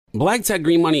Black Tech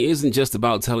Green Money isn't just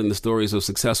about telling the stories of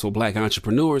successful Black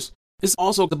entrepreneurs. It's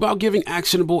also about giving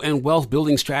actionable and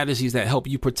wealth-building strategies that help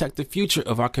you protect the future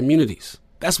of our communities.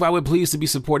 That's why we're pleased to be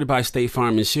supported by State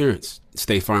Farm Insurance.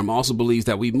 State Farm also believes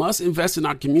that we must invest in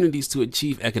our communities to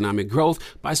achieve economic growth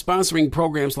by sponsoring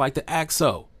programs like the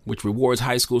ACT-SO, which rewards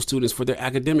high school students for their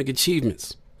academic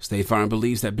achievements. State Farm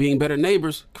believes that being better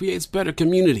neighbors creates better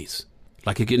communities.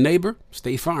 Like a good neighbor,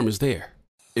 State Farm is there.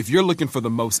 If you're looking for the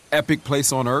most epic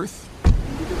place on Earth,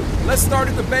 let's start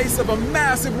at the base of a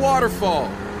massive waterfall.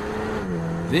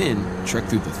 Then trek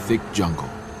through the thick jungle.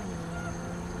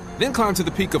 Then climb to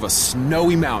the peak of a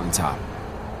snowy mountaintop.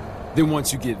 Then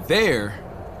once you get there,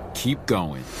 keep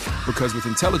going. Because with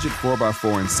intelligent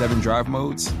 4x4 and 7 drive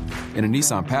modes and a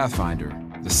Nissan Pathfinder,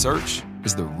 the search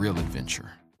is the real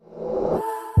adventure.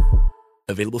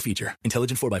 Available feature.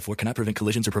 Intelligent 4x4 cannot prevent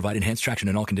collisions or provide enhanced traction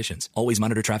in all conditions. Always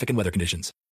monitor traffic and weather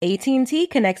conditions. AT&T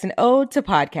connects an ode to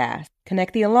podcast.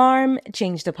 Connect the alarm,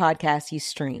 change the podcast you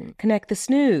stream. Connect the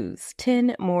snooze,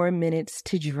 10 more minutes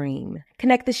to dream.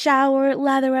 Connect the shower,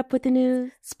 lather up with the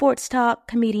news, sports talk,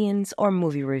 comedians, or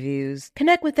movie reviews.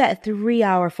 Connect with that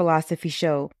 3-hour philosophy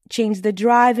show. Change the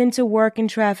drive into work and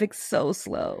traffic so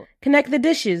slow. Connect the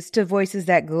dishes to voices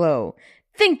that glow.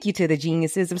 Thank you to the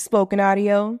geniuses of spoken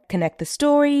audio. Connect the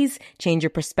stories, change your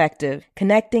perspective.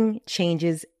 Connecting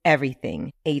changes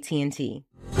everything. AT&T.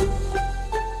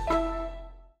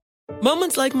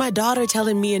 Moments like my daughter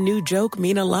telling me a new joke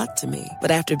mean a lot to me. But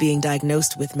after being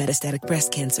diagnosed with metastatic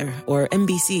breast cancer, or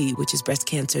MBC, which is breast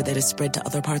cancer that is spread to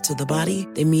other parts of the body,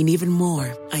 they mean even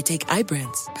more. I take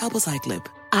Ibrance, palbociclib.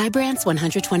 Ibrance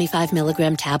 125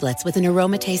 milligram tablets with an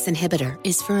aromatase inhibitor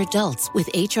is for adults with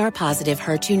HR-positive,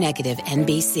 HER2-negative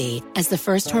MBC as the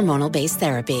first hormonal-based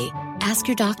therapy. Ask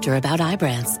your doctor about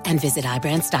Ibrance and visit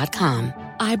Ibrance.com.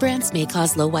 Ibrance may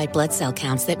cause low white blood cell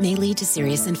counts that may lead to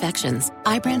serious infections.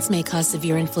 Ibrance may cause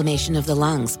severe inflammation of the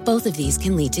lungs. Both of these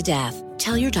can lead to death.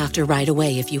 Tell your doctor right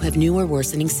away if you have new or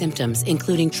worsening symptoms,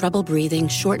 including trouble breathing,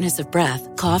 shortness of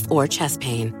breath, cough, or chest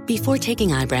pain. Before taking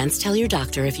Ibrance, tell your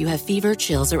doctor if you have fever,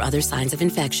 chills, or other signs of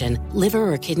infection,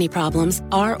 liver or kidney problems,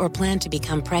 are or plan to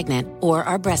become pregnant, or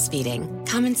are breastfeeding.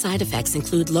 Common side effects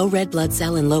include low red blood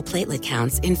cell and low platelet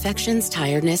counts, infections,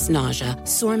 tiredness, nausea,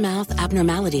 sore mouth,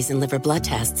 abnormalities in liver blood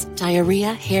tests,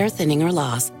 diarrhea, hair thinning or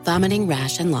loss, vomiting,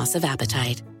 rash, and loss of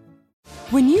appetite.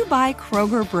 When you buy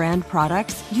Kroger brand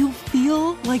products, you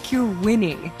feel like you're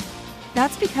winning.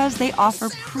 That's because they offer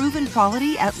proven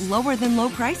quality at lower than low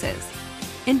prices.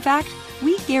 In fact,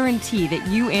 we guarantee that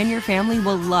you and your family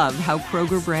will love how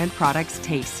Kroger brand products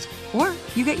taste, or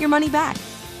you get your money back.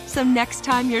 So next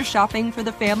time you're shopping for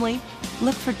the family,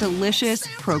 look for delicious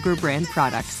Kroger brand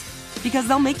products, because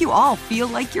they'll make you all feel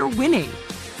like you're winning.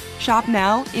 Shop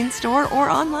now, in-store, or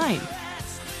online.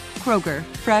 Kroger,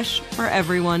 fresh for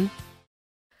everyone.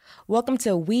 Welcome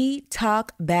to We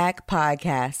Talk Back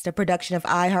Podcast, a production of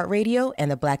iHeartRadio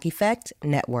and the Black Effect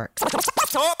Network.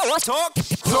 Talk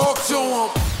to 'em.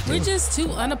 We're just two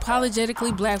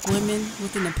unapologetically Black women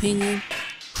with an opinion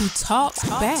who talk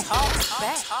back.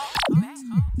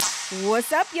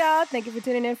 What's up, y'all? Thank you for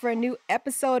tuning in for a new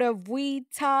episode of We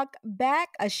Talk Back,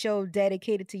 a show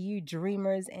dedicated to you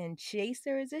dreamers and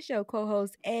chasers. It's your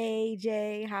co-host,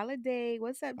 AJ Holiday.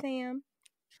 What's up, Tam?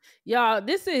 Y'all,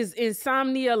 this is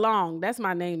Insomnia Long. That's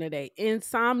my name today.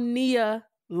 Insomnia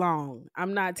Long.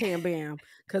 I'm not Tam Bam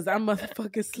because I'm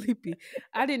motherfucking sleepy.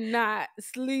 I did not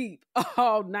sleep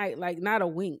all night, like not a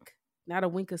wink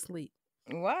of sleep.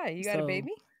 Why? You got a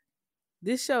baby?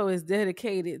 This show is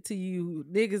dedicated to you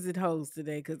niggas and hoes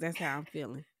today because that's how I'm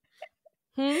feeling.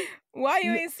 Why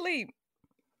you ain't sleep?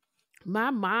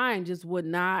 My mind just would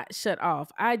not shut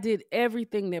off. I did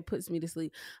everything that puts me to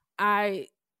sleep. I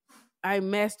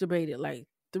masturbated like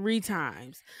 3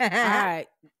 times. I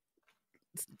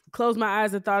closed my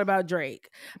eyes and thought about Drake.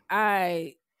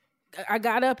 I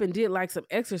got up and did like some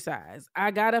exercise.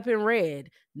 I got up and read.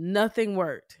 Nothing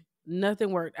worked.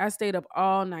 I stayed up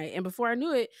all night. And before I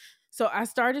knew it, so I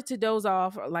started to doze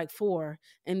off at like 4.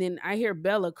 And then I hear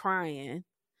Bella crying.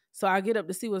 So I get up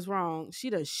to see what's wrong.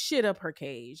 She done shit up her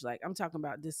cage. Like, I'm talking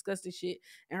about disgusting shit.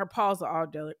 And her paws are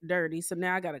all dirty. So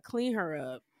now I got to clean her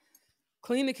up.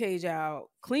 Clean the cage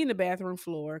out, clean the bathroom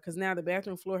floor, because now the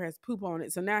bathroom floor has poop on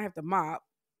it. So now I have to mop.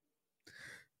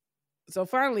 So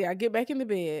finally, I get back in the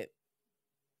bed.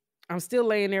 I'm still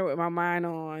laying there with my mind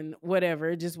on whatever.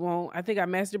 It just won't. I think I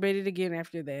masturbated again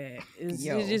after that.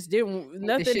 It just didn't.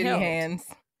 Nothing the shitty helped. hands,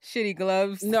 shitty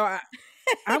gloves. No,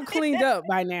 I'm cleaned up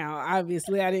by now.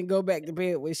 Obviously, I didn't go back to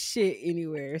bed with shit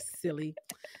anywhere. Silly.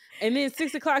 And then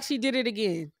 6 o'clock, she did it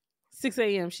again. 6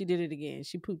 a.m., she did it again.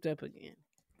 She pooped up again.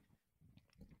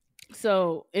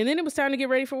 So, and then it was time to get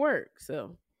ready for work.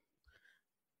 So,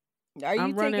 Are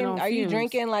you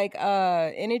drinking like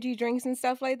energy drinks and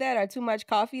stuff like that, or too much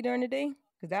coffee during the day?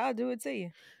 Because that'll do it to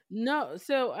you. No,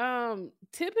 so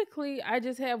typically I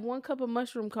just have 1 cup of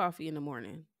mushroom coffee in the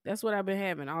morning. That's what I've been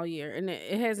having all year, and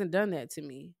it hasn't done that to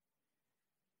me.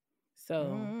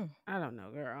 So I don't know,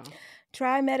 girl.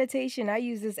 Try meditation. I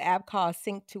use this app called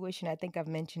Sync Tuition. I think I've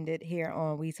mentioned it here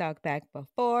on We Talk Back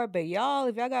before. But y'all,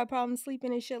 if y'all got problems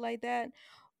sleeping and shit like that,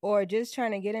 or just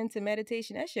trying to get into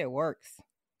meditation, that shit works.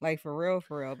 Like for real.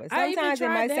 But sometimes it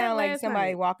might sound like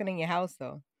somebody walking in your house,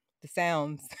 though. The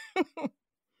sounds.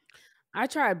 I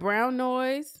tried brown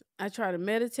noise. I tried a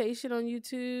meditation on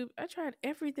YouTube. I tried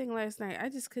everything last night. I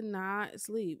just could not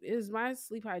sleep. My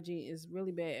sleep hygiene is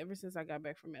really bad ever since I got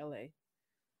back from LA.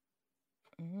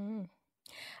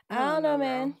 I don't know,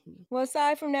 man. Well,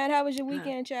 aside from that, how was your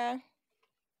weekend, child?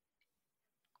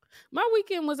 My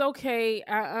weekend was okay.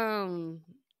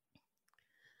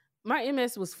 My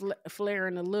MS was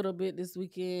flaring a little bit this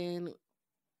weekend.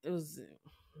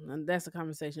 That's a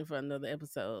conversation for another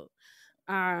episode.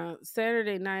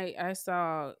 Saturday night, I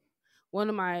saw one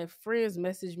of my friends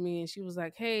message me, and she was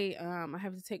like, "Hey, I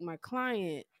have to take my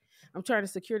client. I'm trying to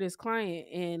secure this client,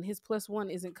 and his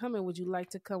 +1 isn't coming. Would you like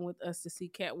to come with us to see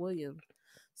Cat Williams?"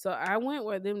 So I went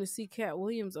with them to see Cat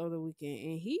Williams over the weekend,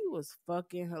 and he was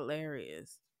fucking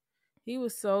hilarious. He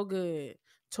was so good.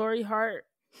 Tori Hart,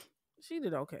 she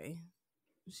did okay.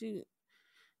 You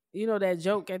know that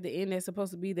joke at the end that's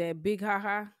supposed to be that big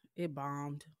ha-ha? It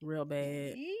bombed real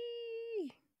bad.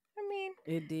 I mean,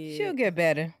 it did. She'll get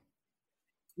better.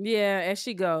 Yeah, as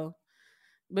she go.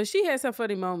 But she had some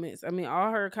funny moments. I mean, all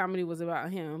her comedy was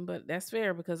about him, but that's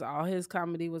fair because all his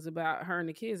comedy was about her and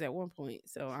the kids at one point.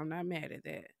 So I'm not mad at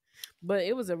that. But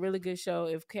it was a really good show.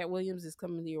 If Cat Williams is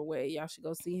coming your way, y'all should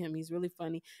go see him. He's really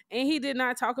funny. And he did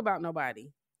not talk about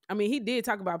nobody. I mean, he did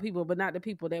talk about people, but not the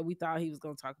people that we thought he was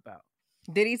going to talk about.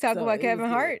 Did he talk about Kevin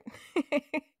Hart?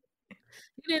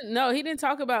 He didn't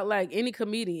talk about like any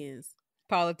comedians.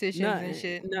 Politicians and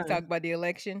shit. He talked about the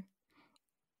election.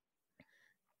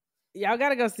 Y'all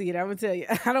gotta go see it. I'm gonna tell you.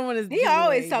 I don't want to. He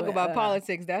always talk about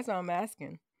politics. That's what I'm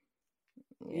asking.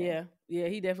 Yeah.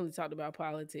 He definitely talked about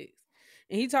politics,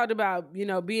 and he talked about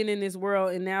being in this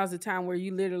world, and now's the time where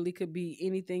you literally could be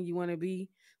anything you want to be.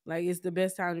 Like it's the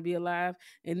best time to be alive.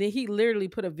 And then he literally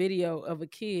put a video of a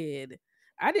kid.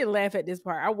 I didn't laugh at this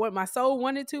part. My soul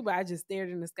wanted to, but I just stared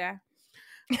in the sky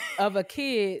of a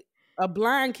kid, a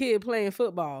blind kid playing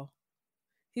football.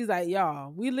 He's like,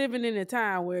 y'all, we living in a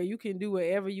time where you can do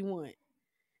whatever you want.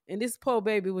 And this poor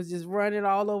baby was just running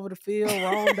all over the field,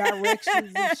 wrong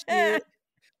directions and shit.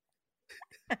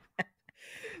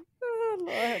 Oh,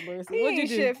 Lord have mercy. He ain't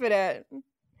shit for that.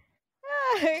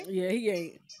 Yeah, he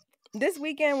ain't. This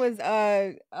weekend was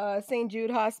St.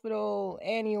 Jude Hospital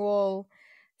annual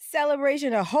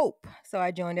celebration of hope. So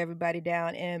I joined everybody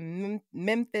down in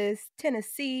Memphis,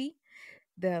 Tennessee,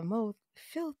 the most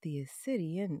filthiest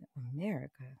city in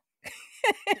America.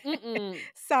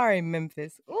 Sorry,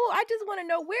 Memphis. Oh, I just want to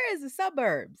know, where is the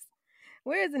suburbs?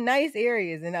 Where is the nice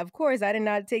areas? And of course, I did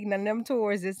not take none of them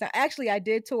tours this time. Actually, I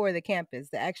did tour the campus,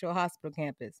 the actual hospital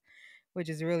campus, which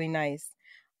is really nice.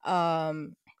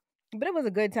 But it was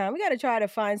a good time. We got to try to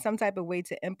find some type of way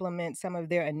to implement some of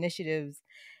their initiatives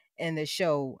in the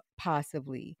show,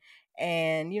 possibly.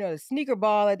 And, the sneaker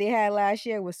ball that they had last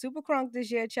year was super crunk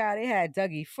this year, child. They had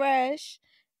Dougie Fresh,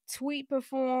 Tweet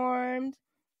performed,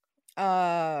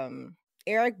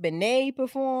 Eric Benet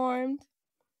performed.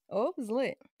 Oh, it was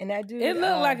lit. And that dude... It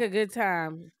looked like a good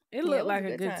time. It looked like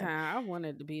a good time. I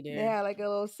wanted to be there. They had like a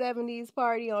little 70s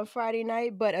party on Friday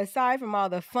night. But aside from all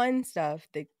the fun stuff,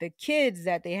 the kids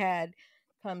that they had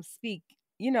come speak,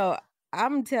 I'm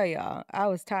going to tell y'all, I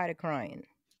was tired of crying.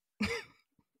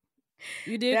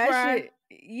 You did cry? Shit,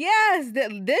 yes.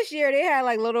 This year they had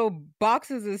like little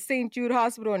boxes of St. Jude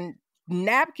Hospital and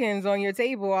napkins on your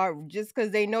table just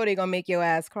because they know they're going to make your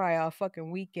ass cry all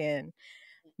fucking weekend.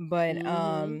 But,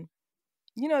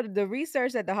 the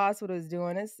research that the hospital is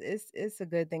doing, it's a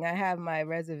good thing. I have my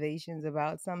reservations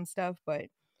about some stuff, but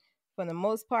for the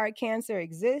most part, cancer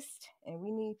exists, and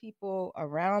we need people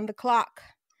around the clock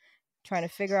trying to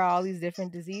figure out all these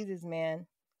different diseases, man,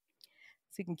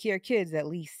 so you can cure kids at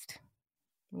least.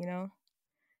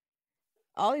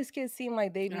 All these kids seem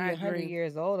like they be 100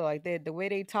 years old. Like the way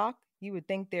they talk, you would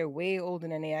think they're way older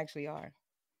than they actually are.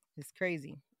 It's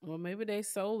crazy. Well, maybe their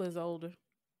soul is older.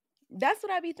 That's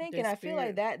what I be thinking. I feel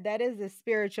like that is the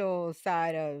spiritual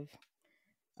side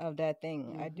of that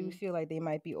thing. I do feel like they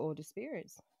might be older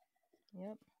spirits.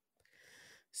 Yep.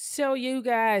 So, you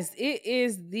guys, it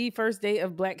is the first day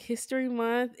of Black History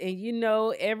Month. And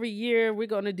every year we're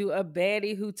going to do a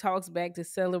baddie who talks back to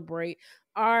celebrate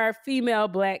our female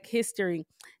Black history.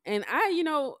 And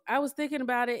I was thinking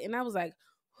about it and I was like,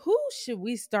 who should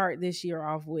we start this year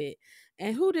off with?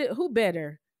 And who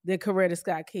better than Coretta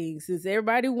Scott King? Since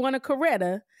everybody won a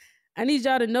Coretta, I need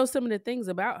y'all to know some of the things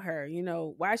about her,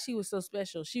 why she was so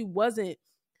special. She wasn't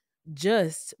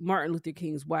just Martin Luther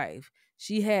King's wife.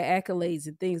 She had accolades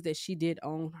and things that she did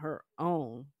on her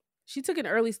own. She took an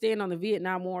early stand on the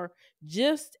Vietnam War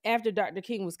just after Dr.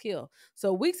 King was killed.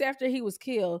 So weeks after he was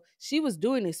killed, she was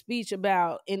doing a speech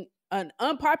about an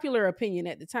unpopular opinion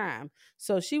at the time.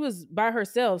 So she was by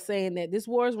herself saying that this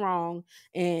war is wrong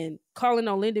and calling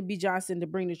on Lyndon B. Johnson to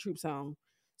bring the troops home.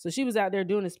 So she was out there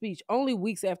doing a speech only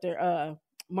weeks after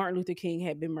Martin Luther King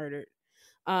had been murdered.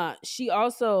 She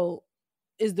also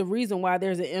is the reason why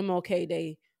there's an MLK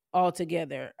Day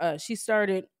altogether. She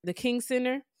started the King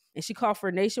Center and she called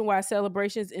for nationwide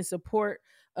celebrations in support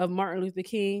of Martin Luther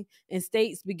King, and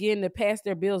states began to pass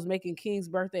their bills making King's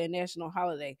birthday a national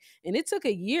holiday. And it took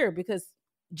a year because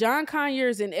John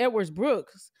Conyers and Edwards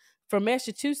Brooks from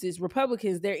Massachusetts,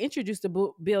 Republicans, they introduced a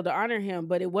bill to honor him,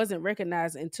 but it wasn't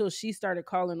recognized until she started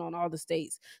calling on all the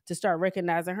states to start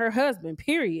recognizing her husband,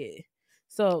 period.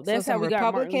 So that's how we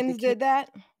got Republicans did that?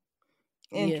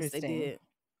 Interesting.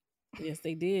 Yes,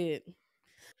 they did.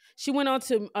 She went on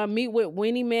to meet with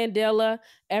Winnie Mandela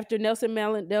after Nelson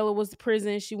Mandela was in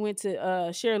prison. She went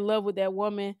to share love with that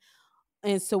woman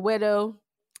in Soweto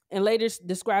and later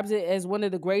describes it as one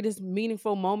of the greatest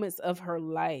meaningful moments of her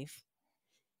life.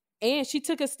 And she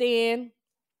took a stand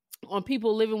on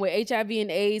people living with HIV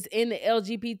and AIDS in the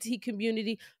LGBT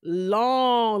community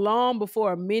long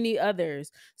before many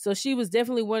others. So she was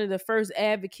definitely one of the first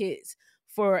advocates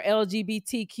for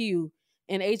LGBTQ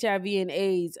and HIV and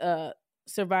AIDS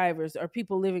survivors or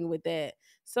people living with that.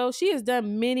 So she has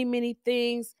done many, many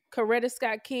things. Coretta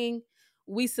Scott King,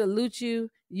 we salute you.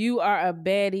 You are a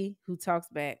baddie who talks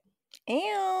back.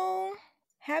 Ew.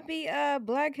 Happy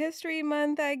Black History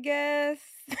Month, I guess.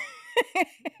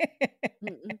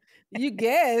 You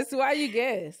guess? Why you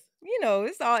guess?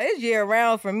 It's year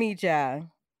round for me, child.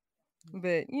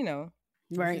 But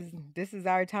right. This is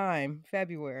our time,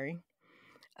 February.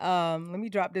 Let me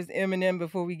drop this Eminem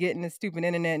before we get into stupid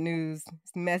internet news.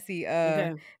 It's messy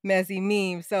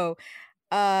meme. So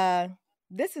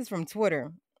this is from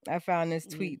Twitter. I found this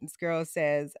tweet. This girl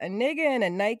says, a nigga in a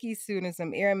Nike suit and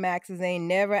some Air Maxes ain't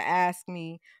never asked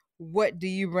me, what do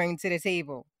you bring to the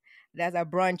table? That's a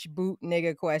brunch boot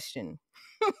nigga question.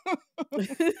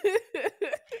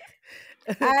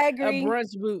 I agree. A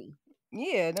brunch boot.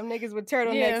 Yeah, them niggas with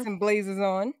turtlenecks and blazers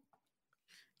on.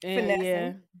 Finessing.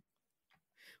 Yeah.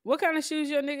 What kind of shoes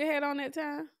your nigga had on that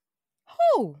time?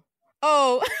 Who?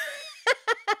 Oh.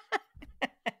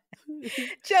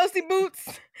 Chelsea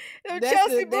boots.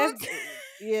 Chelsea boots.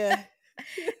 Yeah.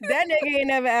 That nigga ain't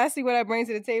never asked me what I bring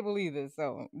to the table either.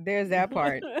 So there's that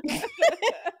part.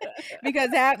 Because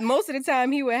most of the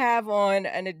time he would have on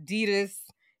an Adidas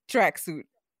tracksuit.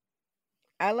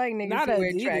 I like niggas who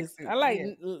wear tracksuits. I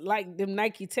like them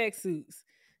Nike tech suits.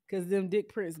 Because them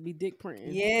dick prints be dick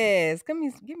printing. Yes. Give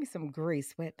me some gray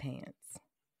sweatpants.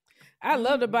 I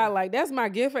love to buy, like, that's my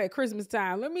gift at Christmas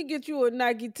time. Let me get you a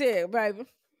Nike tech, baby.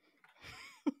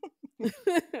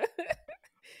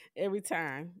 Every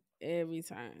time.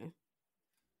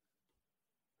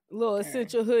 Little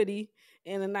essential hoodie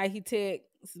and a Nike tech,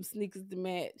 some sneakers to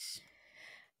match.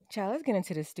 Child, let's get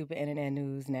into this stupid internet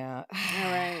news now.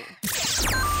 All right.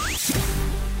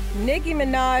 Nicki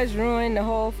Minaj ruined the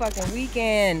whole fucking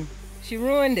weekend. She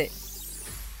ruined it.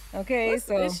 Okay, is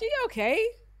she okay?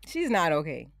 She's not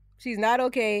okay. She's not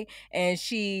okay, and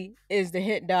she is the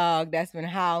hit dog that's been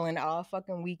howling all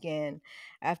fucking weekend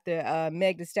after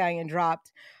Meg Thee Stallion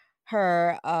dropped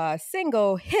her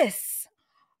single Hiss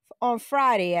on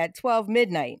Friday at 12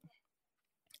 midnight.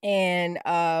 And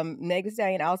Meg Thee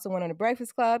Stallion also went on the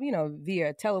Breakfast Club, via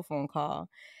a telephone call.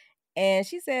 And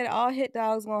she said, all hit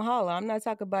dogs gonna holler. I'm not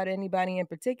talking about anybody in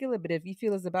particular, but if you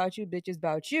feel it's about you, bitch, it's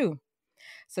about you.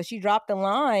 So she dropped a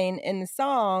line in the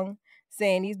song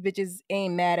saying these bitches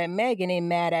ain't mad at Megan, ain't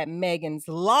mad at Megan's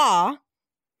law.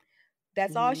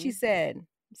 That's all she said.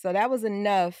 So that was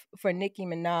enough for Nicki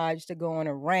Minaj to go on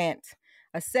a rant,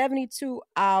 a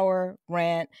 72-hour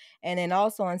rant. And then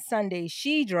also on Sunday,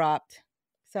 she dropped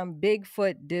some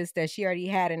Bigfoot diss that she already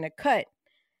had in the cut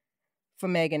for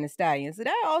Megan Thee Stallion. So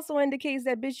that also indicates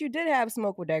that, bitch, you did have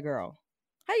smoke with that girl.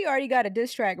 How you already got a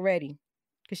diss track ready?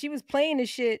 Because she was playing the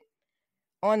shit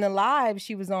on the live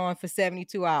she was on for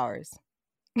 72 hours.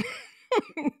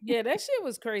 Yeah, that shit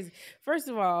was crazy. First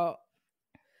of all,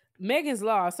 Megan's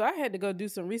Law. So I had to go do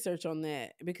some research on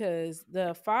that because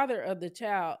the father of the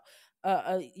child,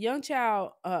 a young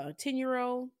child,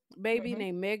 10-year-old baby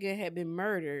named Megan had been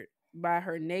murdered by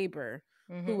her neighbor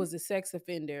who was a sex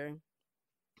offender.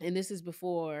 And this is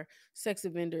before sex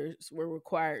offenders were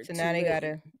required So to now they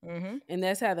live. gotta. And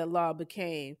that's how the law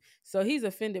became. So he's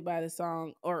offended by the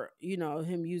song or,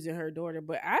 him using her daughter.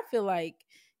 But I feel like,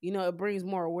 it brings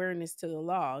more awareness to the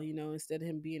law, instead of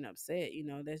him being upset,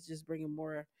 that's just bringing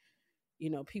more,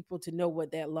 people to know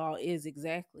what that law is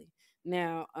exactly.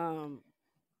 Now, I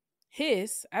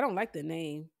don't like the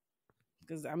name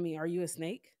because, are you a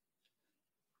snake?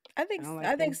 I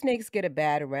think snakes get a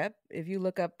bad rep. If you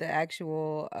look up the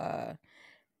actual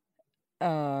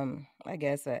I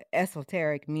guess a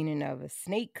esoteric meaning of a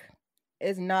snake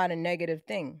is not a negative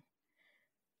thing.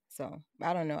 So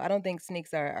I don't know. I don't think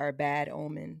snakes are bad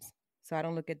omens. So I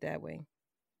don't look at it that way.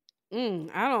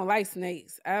 I don't like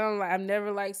snakes. I've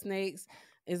never liked snakes.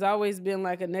 It's always been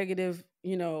like a negative,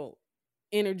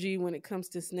 energy when it comes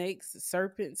to snakes,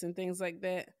 serpents and things like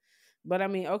that. But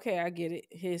okay, I get it.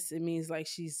 It means like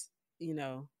she's,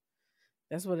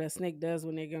 that's what a snake does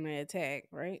when they're going to attack,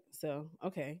 right? So,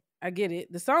 okay, I get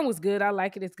it. The song was good. I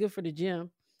like it. It's good for the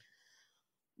gym.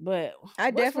 But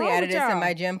I definitely added this in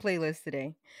my gym playlist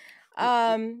today.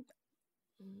 Why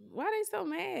they so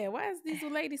mad? Why is these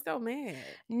ladies so mad?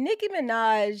 Nicki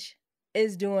Minaj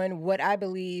is doing what I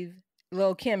believe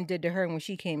Lil' Kim did to her when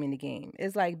she came in the game.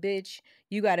 It's like, bitch,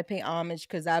 you got to pay homage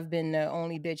because I've been the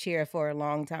only bitch here for a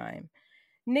long time.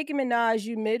 Nicki Minaj,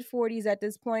 you mid-40s at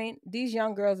this point. These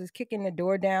young girls is kicking the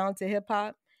door down to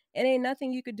hip-hop. It ain't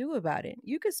nothing you could do about it.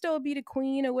 You could still be the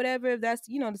queen or whatever, if that's,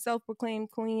 the self-proclaimed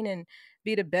queen, and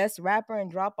be the best rapper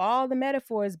and drop all the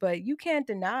metaphors, but you can't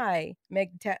deny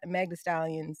Meg Thee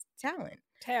Stallion's talent.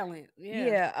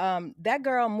 Yeah. That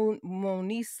girl,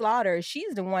 Monique Slaughter,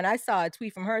 she's the one. I saw a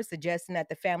tweet from her suggesting that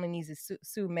the family needs to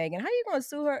sue Megan. How you going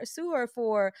to sue her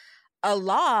for a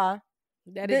law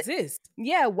that exists?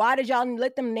 Yeah, why did y'all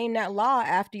let them name that law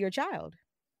after your child?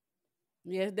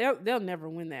 Yeah, they'll never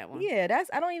win that one. Yeah,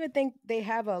 I don't even think they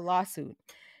have a lawsuit.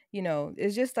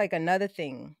 It's just like another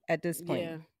thing at this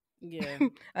point. Yeah.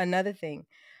 Another thing.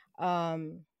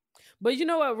 But you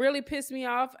know what really pissed me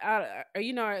off?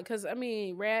 Because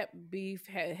rap beef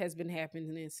has been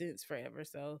happening since forever,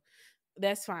 so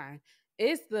that's fine.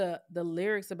 It's the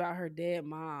lyrics about her dead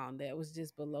mom that was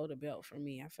just below the belt for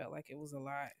me. I felt like it was a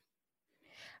lot.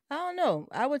 I don't know.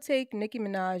 I would take Nicki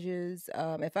Minaj's,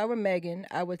 if I were Megan,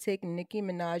 I would take Nicki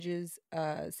Minaj's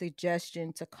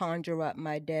suggestion to conjure up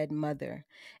my dead mother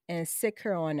and sick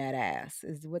her on that ass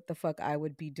is what the fuck I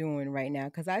would be doing right now.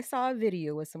 Because I saw a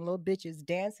video with some little bitches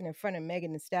dancing in front of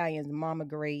Megan Thee Stallion's mama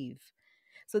grave.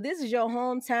 So this is your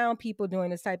hometown people doing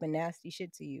this type of nasty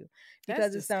shit to you.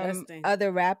 Because it's some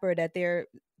other rapper that they're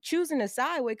choosing to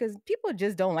side with, because people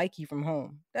just don't like you from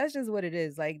home. That's just what it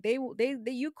is. Like they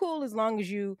you cool as long as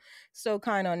you so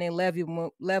kind on their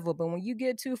level, but when you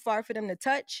get too far for them to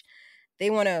touch,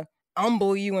 they want to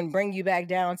humble you and bring you back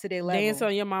down to their level. Dance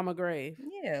on your mama grave.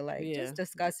 Yeah, just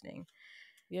disgusting.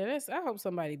 Yeah, I hope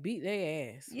somebody beat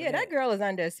their ass. Yeah, that girl is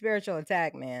under a spiritual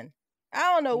attack, man.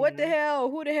 I don't know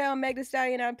who the hell Meg Thee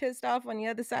Stallion I'm pissed off on the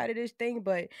other side of this thing,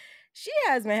 but she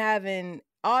has been having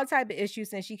all type of issues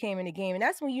since she came in the game, and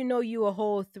that's when you know you a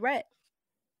whole threat.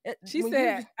 She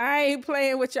said, "I ain't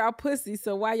playing with y'all pussy,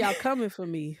 so why y'all coming for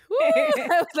me?" That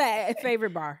was that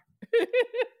favorite bar.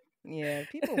 Yeah,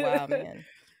 people wild, man.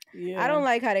 Yeah, I don't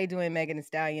like how they doing Megan Thee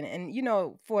Stallion, and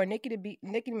for Nicki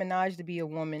Minaj to be a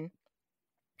woman,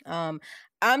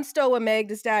 I'm still with Meg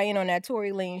Thee Stallion on that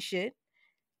Tory Lane shit.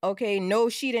 Okay, no,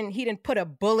 he didn't put a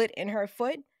bullet in her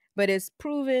foot, but it's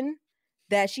proven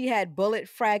that she had bullet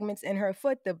fragments in her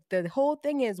foot. The whole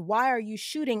thing is, why are you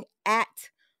shooting at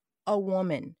a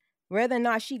woman? Whether or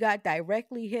not she got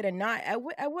directly hit or not, at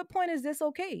what point is this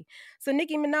okay? So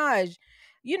Nicki Minaj,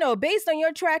 based on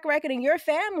your track record and your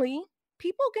family,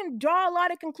 people can draw a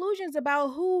lot of conclusions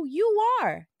about who you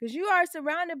are, because you are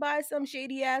surrounded by some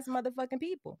shady ass motherfucking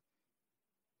people.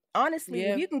 Honestly,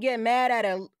 if you can get mad at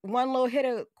a one little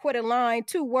hitter quitter line,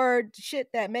 2-word shit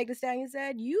that Meg Thee Stallion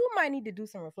said, you might need to do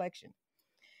some reflection.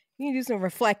 You need to do some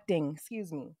reflecting.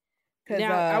 Excuse me.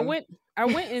 Now I went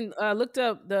and looked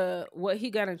up what he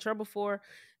got in trouble for.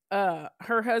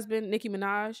 Her husband, Nicki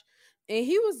Minaj, and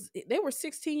they were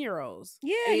 16-year-olds.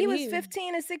 Yeah, he was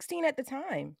 15 and 16 at the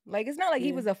time. Like, it's not like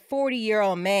he was a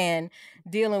 40-year-old man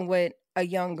dealing with a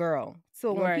young girl.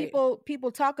 So when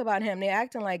people talk about him, they're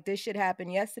acting like this shit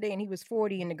happened yesterday and he was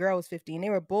 40 and the girl was 15.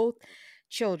 They were both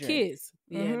children. Kids.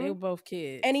 Yeah, they were both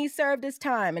kids. And he served his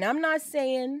time. And I'm not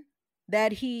saying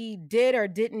that he did or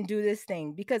didn't do this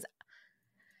thing, because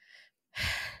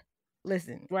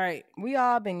Listen, Right. we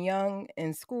all been young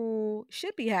in school.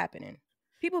 Shit be happening.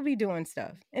 People be doing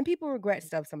stuff, and people regret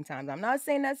stuff sometimes. I'm not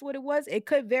saying that's what it was. It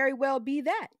could very well be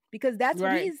that, because that's what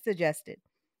Right. he's suggested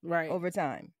Right. over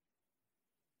time.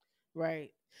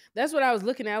 Right. That's what I was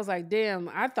looking at. I was like, damn,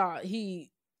 I thought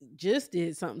he just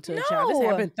did something to a child. This No.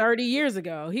 happened 30 years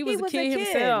ago. He was a kid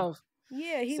himself.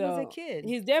 Yeah, he was a kid.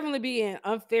 He's definitely being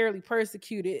unfairly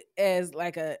persecuted as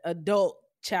like a adult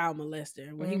child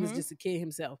molester when he was just a kid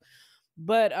himself.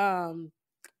 But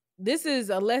this is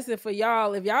a lesson for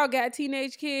y'all. If y'all got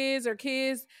teenage kids or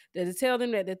kids, that to tell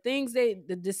them that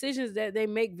the decisions that they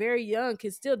make very young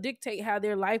can still dictate how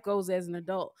their life goes as an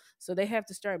adult. So they have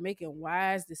to start making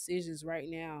wise decisions right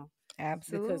now.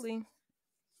 Absolutely.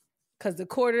 Because the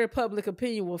court of public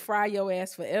opinion will fry your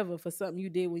ass forever for something you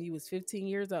did when you was 15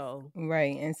 years old.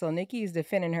 Right. And so Nikki is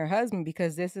defending her husband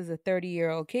because this is a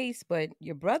 30-year-old case, but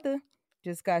your brother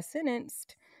just got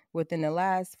sentenced within the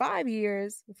last 5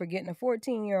 years for getting a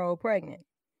 14-year-old pregnant.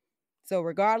 So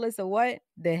regardless of what,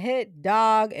 the hit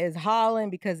dog is hollering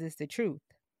because it's the truth.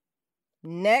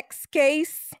 Next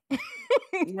case.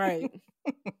 Right.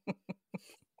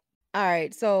 All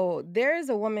right, so there's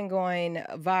a woman going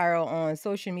viral on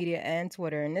social media and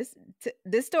Twitter, and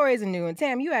this story isn't new. And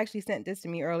Tam, you actually sent this to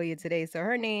me earlier today. So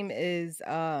her name is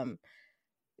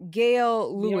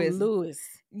Gail Lewis.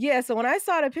 Yeah, so when I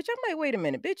saw the picture, I'm like, wait a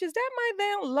minute, bitch, is that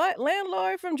my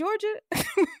landlord from Georgia?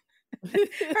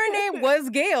 Her name was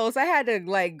Gail, so I had to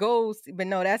like go, but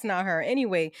no, that's not her.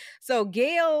 Anyway, so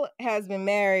Gail has been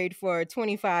married for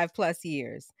 25 plus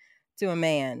years to a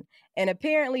man. And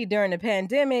apparently during the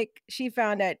pandemic, she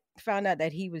found out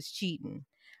that he was cheating.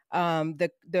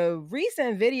 The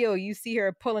recent video, you see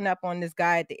her pulling up on this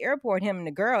guy at the airport, him and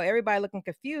the girl, everybody looking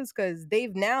confused because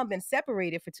they've now been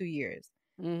separated for 2 years.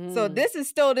 So this is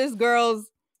still this girl's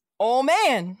old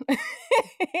man.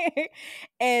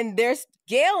 And there's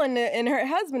Gail and her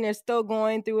husband are still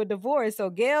going through a divorce. So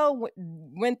Gail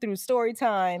went through story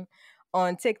time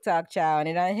on TikTok, child,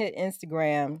 and I hit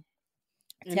Instagram.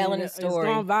 Telling a story.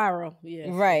 It's going viral. Yeah.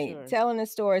 Right. Sure. Telling a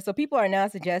story. So people are now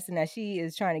suggesting that she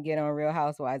is trying to get on Real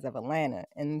Housewives of Atlanta.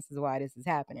 And this is why this is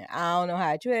happening. I don't know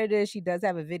how true it is. She does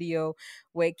have a video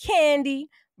with Candy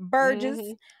Burgess.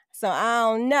 So I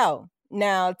don't know.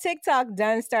 Now, TikTok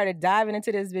done started diving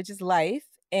into this bitch's life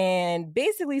and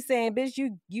basically saying, bitch,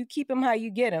 you keep him how you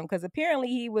get him. Because apparently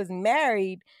he was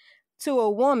married to a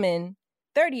woman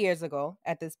 30 years ago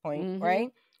at this point, right?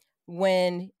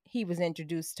 When he was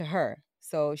introduced to her.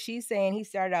 So she's saying he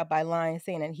started out by lying,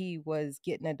 saying that he was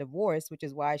getting a divorce, which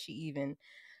is why she even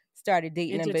started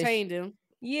dating him. Entertained him.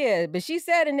 Yeah, but she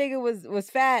said a nigga was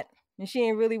fat and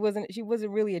she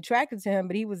wasn't really attracted to him,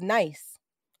 but he was nice.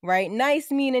 Right?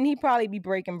 Nice meaning he probably be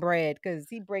breaking bread because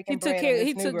he bread. He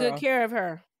took good care of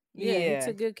her. Yeah, he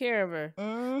took good care of her.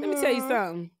 Let me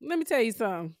tell you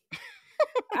something.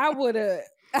 I would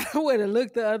have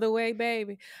looked the other way,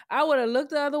 baby. I would have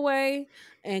looked the other way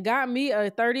and got me a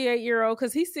 38-year-old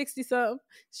because he's 60-something.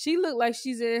 She looked like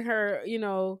she's in her,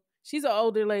 she's an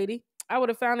older lady. I would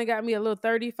have finally got me a little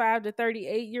 35 to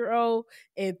 38-year-old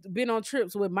and been on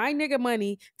trips with my nigga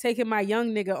money, taking my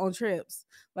young nigga on trips.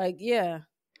 Like, yeah,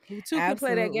 you two can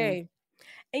play that game.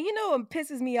 And you know what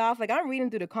pisses me off? Like, I'm reading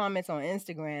through the comments on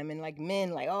Instagram and like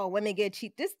men like, oh, women get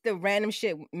cheap. This is the random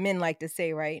shit men like to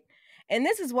say, right? And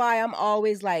this is why I'm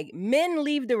always like, men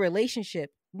leave the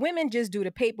relationship. Women just do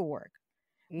the paperwork,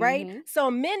 right? So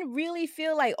men really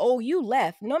feel like, oh, you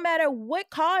left. No matter what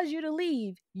caused you to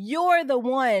leave, you're the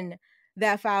one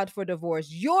that filed for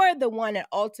divorce. You're the one that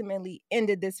ultimately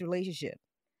ended this relationship.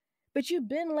 But you've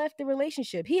been left the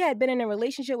relationship. He had been in a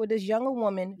relationship with this younger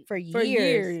woman for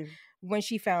years when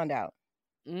she found out.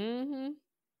 And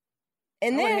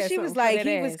then she was like,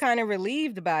 he was kind of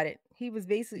relieved about it. He was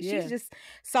basically, she just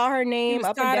saw her name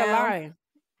up and down.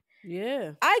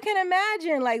 Yeah. I can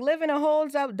imagine like living a whole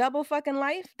double fucking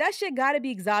life. That shit gotta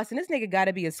be exhausting. This nigga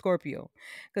gotta be a Scorpio.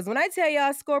 Because when I tell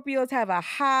y'all Scorpios have a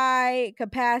high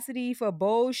capacity for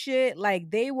bullshit, like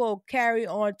they will carry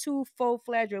on 2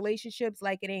 full-fledged relationships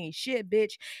like it ain't shit,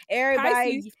 bitch.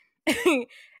 Everybody.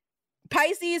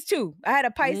 Pisces too. I had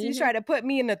a Pisces try to put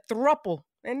me in a thruple.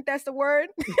 Ain't that's the word?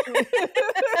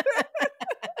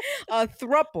 A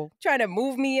thruple. Trying to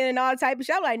move me in and all type of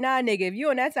shit. I'm like, nah, nigga, if you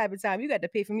on that type of time, you got to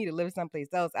pay for me to live someplace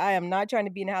else. I am not trying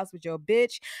to be in the house with your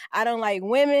bitch. I don't like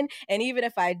women. And even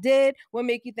if I did, what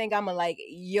make you think I'm a like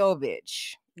your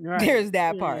bitch? Right. There's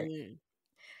that part. She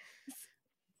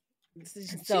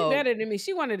better than me.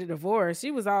 She wanted a divorce.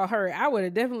 She was all hurt. I would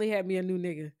have definitely had me a new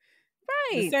nigga.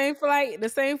 Right. The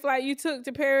same flight you took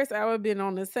to Paris, I would have been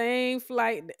on the same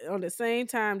flight on the same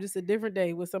time, just a different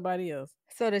day with somebody else.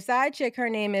 So the side chick, her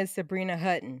name is Sabrina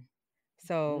Hutton.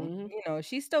 So,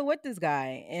 she's still with this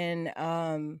guy.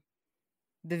 And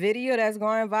the video that's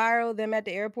going viral, them at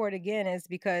the airport again, is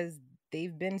because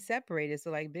they've been separated.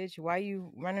 So, like, bitch, why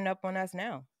you running up on us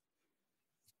now?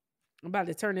 I'm about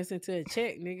to turn this into a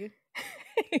check, nigga.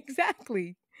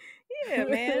 Exactly. Yeah,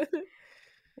 man.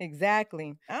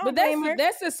 Exactly. But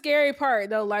that's the scary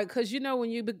part, though. Like, because when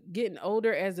you be getting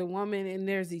older as a woman, and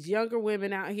there's these younger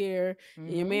women out here,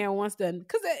 and your man wants to,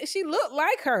 because she looked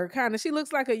like her, kind of. She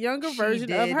looks like a younger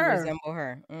version of her. Resemble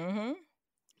her. Mm-hmm.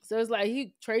 So it's like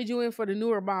he trade you in for the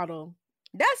newer model.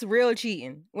 That's real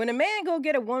cheating. When a man go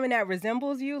get a woman that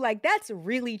resembles you, like, that's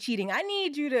really cheating. I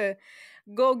need you to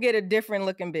go get a different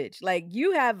looking bitch. Like,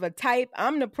 you have a type.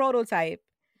 I'm the prototype.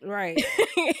 Right.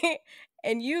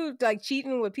 And you like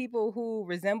cheating with people who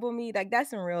resemble me. Like,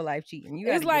 that's some real life cheating.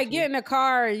 It's like getting a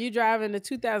car and you driving a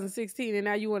 2016 and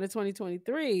now you want a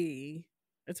 2023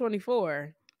 or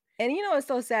 24. And it's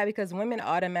so sad because women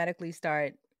automatically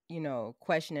start,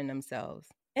 questioning themselves.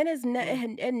 And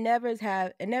it never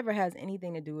has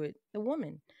anything to do with the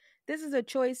woman. This is a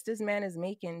choice this man is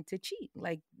making to cheat.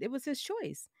 Like, it was his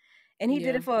choice. And he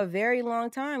did it for a very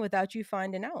long time without you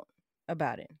finding out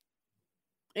about it.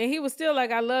 And he was still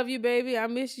like, I love you, baby. I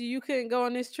miss you. You couldn't go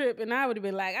on this trip. And I would have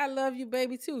been like, I love you,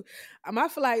 baby, too. My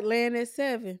flight land at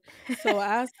 7. So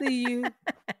I'll see you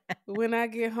when I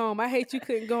get home. I hate you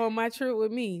couldn't go on my trip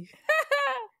with me.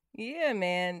 Yeah,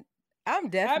 man. I'm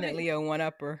definitely a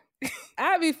one-upper.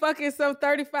 I'd be fucking some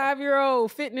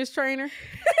 35-year-old fitness trainer.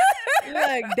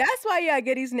 Look, that's why y'all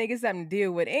get these niggas something to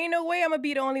deal with. Ain't no way I'm going to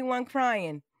be the only one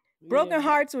crying. Broken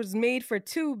Hearts was made for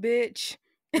two, bitch.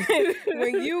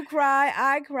 When you cry,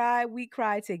 I cry, we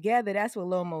cry together. That's what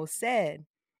Lil Mo said.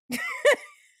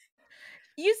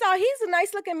 You saw he's a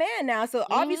nice looking man now. So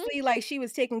obviously, like, she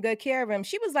was taking good care of him.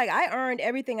 She was like, I earned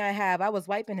everything I have. I was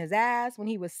wiping his ass when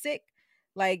he was sick.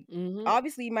 Like,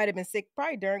 obviously, he might have been sick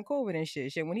probably during COVID and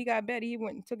shit. When he got better, he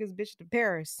went and took his bitch to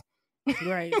Paris.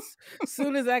 Right.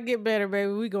 Soon as I get better,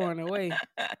 baby, we going away.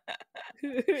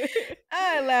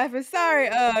 I laughing. Sorry,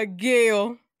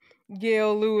 Gail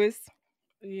Lewis.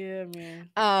 Yeah, man.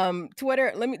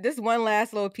 Twitter, this one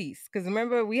last little piece. Because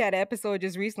remember, we had an episode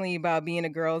just recently about being a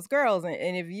girl's girls.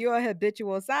 And if you're a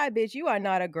habitual side bitch, you are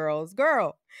not a girl's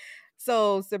girl.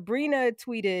 So Sabrina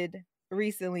tweeted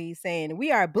recently saying,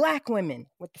 we are black women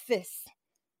with the fists.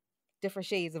 Different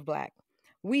shades of black.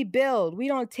 We build. We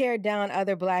don't tear down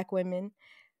other black women.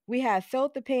 We have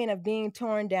felt the pain of being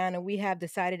torn down, and we have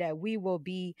decided that we will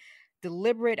be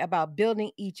deliberate about building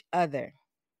each other.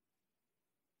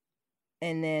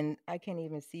 And then I can't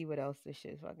even see what else this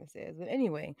shit fucking says. But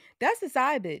anyway, that's the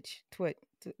side bitch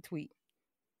tweet.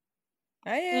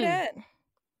 I hear that.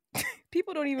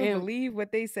 People don't even believe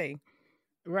what they say.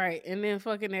 Right. And then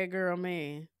fucking that girl,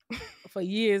 man, for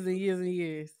years and years and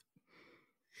years.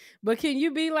 But can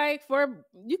you be like, I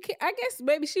guess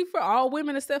maybe she for all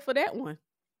women except for that one.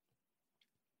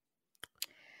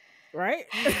 Right?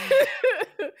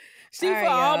 She all right,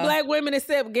 for all black women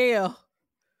except Gail.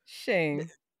 Shame.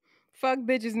 Fuck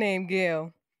bitch's name,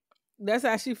 Gail. That's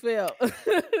how she felt.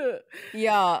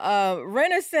 Y'all,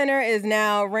 Rent a Center is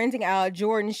now renting out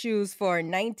Jordan shoes for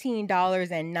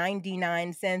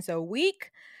 $19.99 a week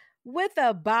with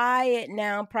a buy it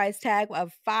now price tag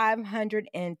of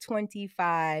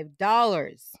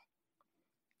 $525.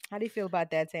 How do you feel about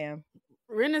that, Tam?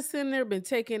 Rent a Center been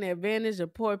taking advantage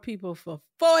of poor people for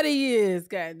 40 years,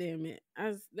 goddamn it.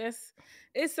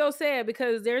 It's so sad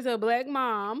because there's a black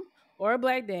mom or a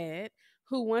black dad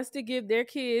who wants to give their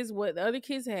kids what the other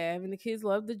kids have, and the kids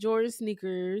love the Jordan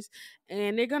sneakers,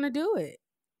 and they're going to do it.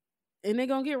 And they're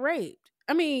going to get raped.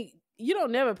 I mean, you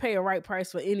don't never pay a right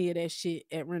price for any of that shit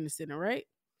at Rent a Center, right?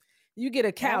 You get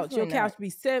a couch. Absolutely. Your couch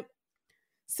be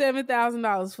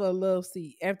 $7,000 for a love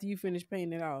seat after you finish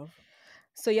paying it off.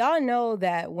 So y'all know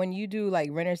that when you do like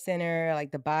Rent a Center,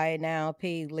 like the buy now,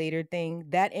 pay later thing,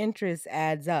 that interest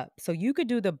adds up. So you could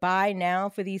do the buy now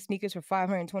for these sneakers for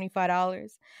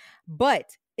 $525.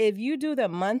 But if you do the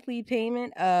monthly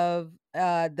payment of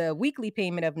the weekly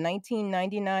payment of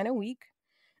 $19.99 a week,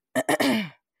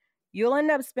 you'll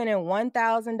end up spending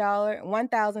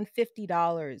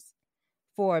 $1,050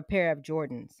 for a pair of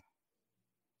Jordans.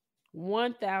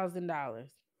 $1,000.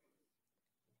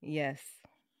 Yes.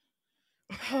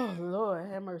 Oh, Lord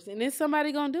have mercy. And then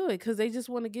somebody gonna do it because they just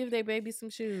want to give their baby some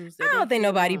shoes. I don't think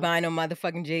nobody buying no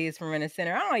motherfucking J's from Rent a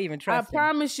Center. I don't even trust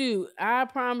them. I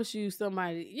promise you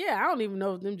somebody. Yeah, I don't even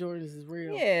know if them Jordans is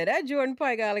real. Yeah, that Jordan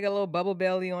probably got like a little bubble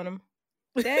belly on him.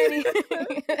 Daddy.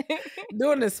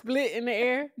 Doing a split in the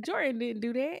air. Jordan didn't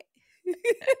do that.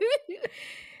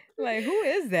 Like, who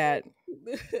is that?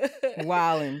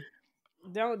 Wildin'.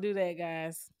 Don't do that,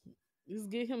 guys. Just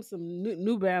get him some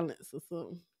New Balance or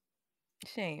something.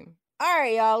 Shame. All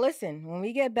right, y'all. Listen, when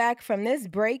we get back from this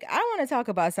break, I want to talk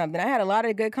about something. I had a lot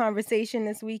of good conversation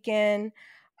this weekend,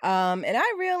 and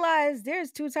I realized there's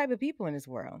two type of people in this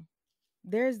world.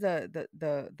 There's the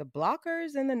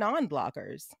blockers and the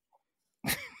non-blockers.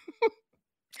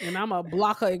 And I'm a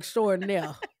blocker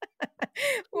extraordinaire.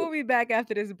 We'll be back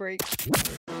after this break.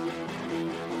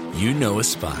 You know a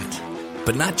spot,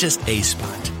 but not just a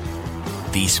spot,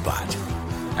 the spot.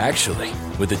 Actually,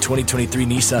 with the 2023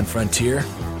 Nissan Frontier,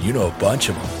 you know a bunch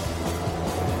of them.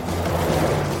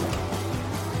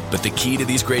 But the key to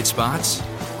these great spots?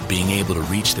 Being able to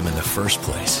reach them in the first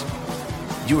place.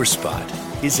 Your spot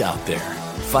is out there.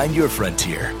 Find your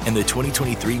Frontier in the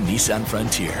 2023 Nissan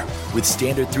Frontier with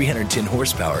standard 310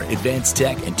 horsepower, advanced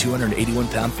tech, and 281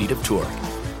 pound-feet of torque.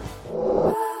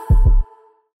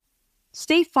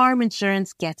 State Farm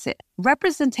Insurance gets it.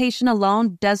 Representation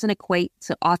alone doesn't equate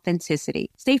to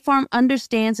authenticity. State Farm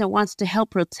understands and wants to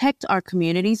help protect our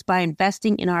communities by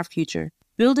investing in our future,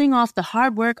 building off the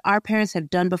hard work our parents have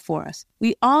done before us.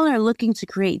 We all are looking to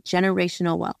create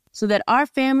generational wealth so that our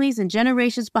families and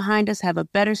generations behind us have a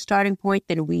better starting point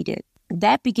than we did.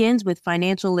 That begins with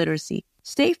financial literacy.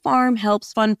 State Farm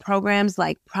helps fund programs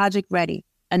like Project Ready,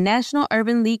 a National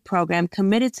Urban League program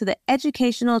committed to the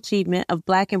educational achievement of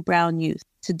Black and Brown youth.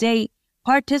 To date,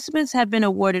 participants have been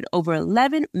awarded over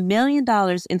 $11 million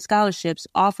in scholarships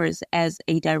offers as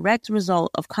a direct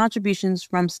result of contributions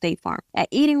from State Farm. At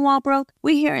Eating While Broke,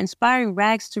 we hear inspiring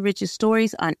rags to riches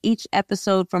stories on each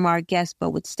episode from our guests, but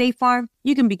with State Farm,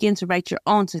 you can begin to write your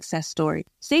own success story.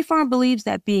 State Farm believes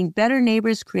that being better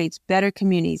neighbors creates better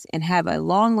communities and have a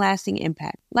long-lasting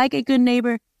impact. Like a good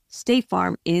neighbor, State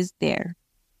Farm is there.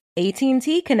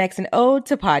 AT&T connects an ode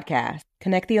to podcast.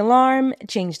 Connect the alarm,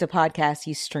 change the podcast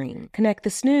you stream. Connect the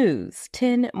snooze,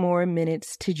 10 more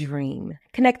minutes to dream.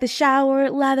 Connect the shower,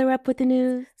 lather up with the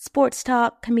news, sports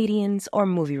talk, comedians, or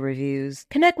movie reviews.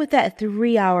 Connect with that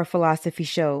 3-hour philosophy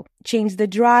show. Change the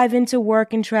drive into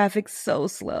work and traffic so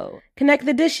slow. Connect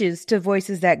the dishes to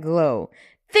voices that glow.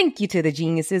 Thank you to the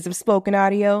geniuses of spoken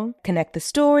audio. Connect the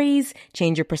stories,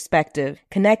 change your perspective.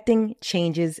 Connecting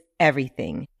changes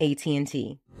everything.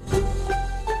 AT&T.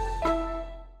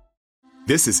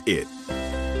 This is it.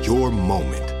 Your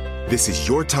moment. This is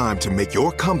your time to make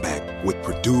your comeback with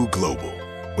Purdue Global.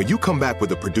 When you come back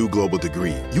with a Purdue Global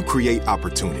degree, you create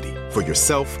opportunity for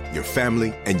yourself, your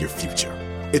family, and your future.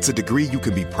 It's a degree you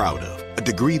can be proud of, a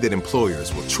degree that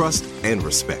employers will trust and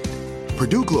respect.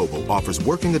 Purdue Global offers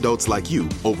working adults like you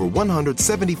over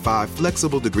 175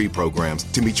 flexible degree programs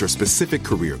to meet your specific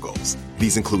career goals.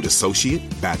 These include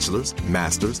associate, bachelor's,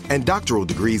 master's, and doctoral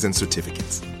degrees and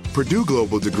certificates. Purdue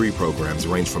Global degree programs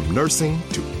range from nursing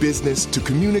to business to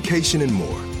communication and more.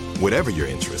 Whatever your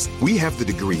interest, we have the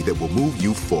degree that will move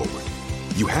you forward.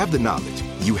 You have the knowledge,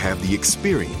 you have the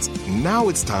experience. Now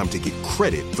it's time to get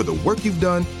credit for the work you've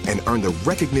done and earn the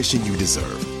recognition you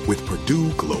deserve with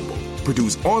Purdue Global,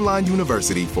 Purdue's online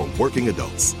university for working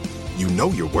adults. You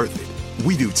know you're worth it.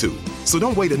 We do too. So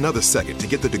don't wait another second to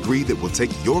get the degree that will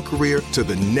take your career to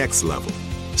the next level.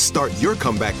 Start your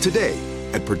comeback today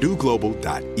at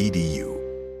purdueglobal.edu.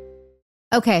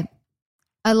 Okay.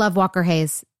 I love Walker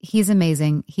Hayes. He's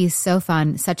amazing. He's so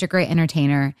fun, such a great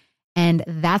entertainer. And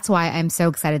that's why I'm so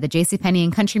excited that JCPenney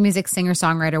and country music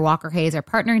singer-songwriter Walker Hayes are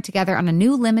partnering together on a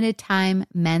new limited-time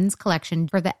men's collection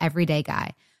for the everyday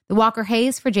guy. The Walker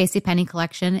Hayes for JCPenney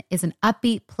collection is an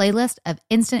upbeat playlist of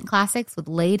instant classics with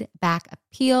laid-back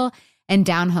appeal and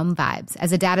down-home vibes.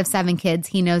 As a dad of 7 kids,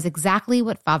 he knows exactly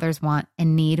what fathers want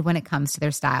and need when it comes to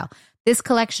their style. This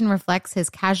collection reflects his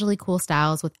casually cool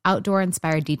styles with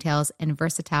outdoor-inspired details and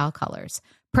versatile colors.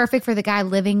 Perfect for the guy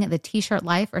living the t-shirt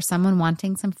life or someone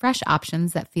wanting some fresh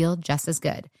options that feel just as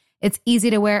good. It's easy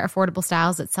to wear, affordable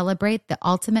styles that celebrate the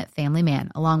ultimate family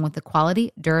man, along with the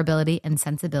quality, durability, and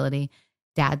sensibility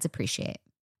dads appreciate.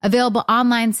 Available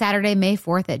online Saturday, May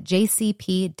 4th at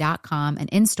jcp.com and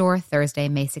in-store Thursday,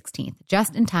 May 16th,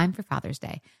 just in time for Father's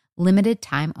Day. Limited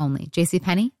time only.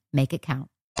 JCPenney, make it count.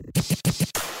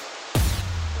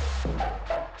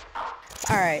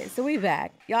 All right, so we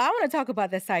back. Y'all, I want to talk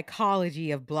about the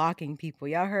psychology of blocking people.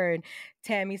 Y'all heard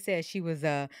Tammy said she was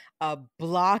a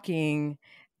blocking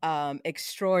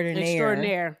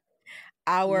extraordinaire.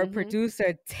 Our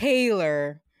producer,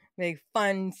 Taylor, make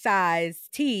fun size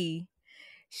T,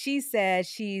 she said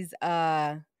she's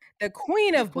the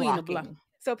queen of blocking.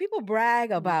 So people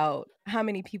brag about how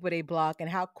many people they block and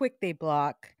how quick they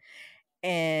block.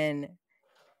 And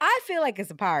I feel like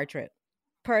it's a power trip.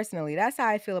 Personally, that's how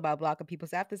I feel about blocking people.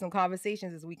 So after some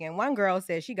conversations this weekend, one girl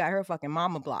said she got her fucking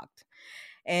mama blocked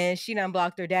and she done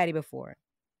blocked her daddy before.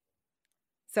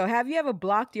 So have you ever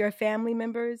blocked your family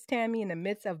members, Tammy, in the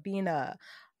midst of being a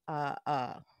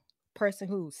person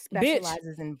who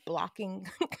specializes in blocking?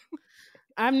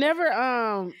 I've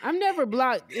never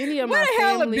blocked any of Where my the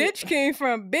hell a family. bitch came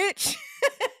from, bitch?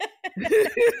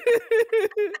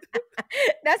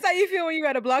 That's how you feel when you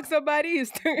gotta block somebody?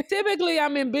 Typically,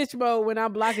 I'm in bitch mode when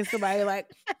I'm blocking somebody. Like,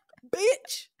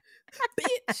 bitch.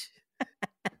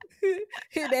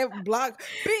 Hit that block,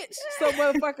 bitch, so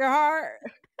motherfucking hard.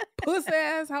 Pussy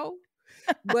asshole.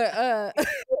 But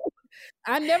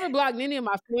I never blocked any of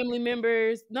my family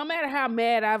members, no matter how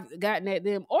mad I've gotten at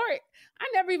them. Or I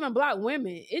never even blocked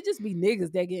women. It just be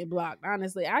niggas that get blocked,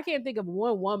 honestly. I can't think of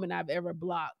one woman I've ever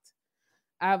blocked.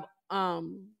 I've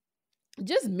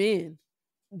just men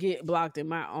get blocked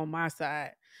on my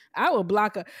side. I will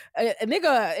block a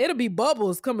nigga, it'll be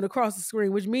bubbles coming across the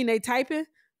screen, which mean they typing,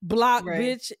 block, right.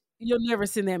 Bitch, you'll never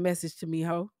send that message to me,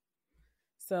 ho.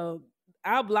 So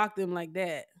I'll block them like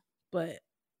that. But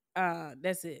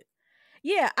that's it.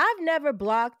 Yeah, I've never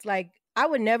blocked, like, I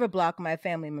would never block my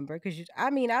family member because,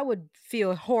 I would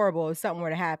feel horrible if something were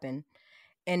to happen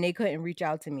and they couldn't reach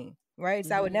out to me, right?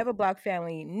 So I would never block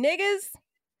family. Niggas,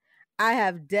 I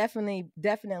have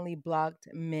definitely blocked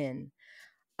men.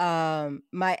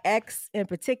 My ex in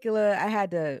particular, I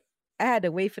had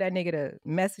to wait for that nigga to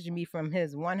message me from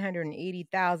his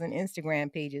 180,000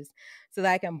 Instagram pages so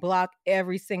that I can block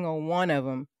every single one of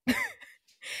them.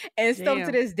 And still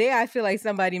to this day, I feel like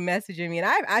somebody messaging me,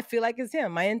 and I feel like it's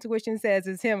him. My intuition says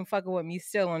it's him fucking with me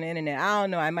still on the internet. I don't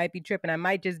know. I might be tripping. I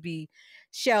might just be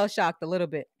shell-shocked a little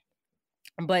bit.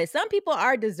 But some people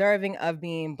are deserving of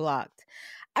being blocked.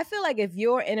 I feel like if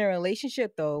you're in a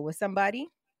relationship, though, with somebody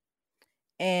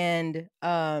and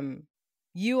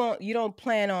you don't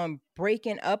plan on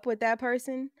breaking up with that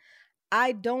person,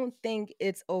 I don't think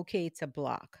it's okay to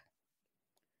block.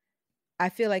 I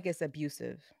feel like it's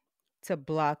abusive to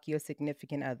block your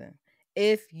significant other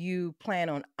if you plan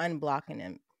on unblocking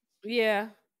them. Yeah,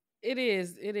 it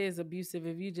is. It is abusive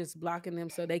if you just blocking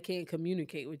them so they can't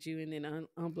communicate with you, and then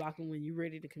unblock them when you're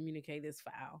ready to communicate is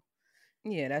foul.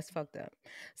 Yeah, that's fucked up.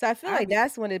 So I feel like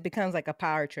that's when it becomes like a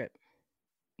power trip.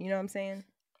 You know what I'm saying?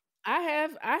 I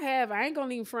have. I ain't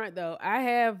gonna even front though. I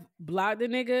have blocked the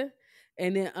nigga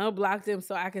and then unblocked him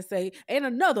so I can say, "And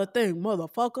another thing,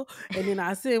 motherfucker," and then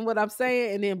I send what I'm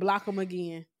saying and then block him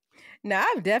again. Now,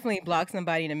 I've definitely blocked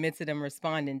somebody in the midst of them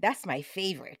responding. That's my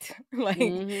favorite. Like,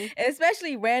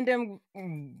 especially random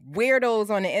weirdos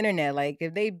on the internet. Like,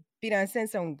 if they be done send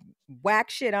some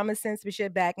whack shit, I'm going to send some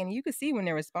shit back. And you can see when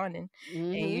they're responding.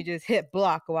 And you just hit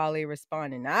block while they're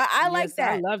responding. I like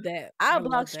that. I love that. I'll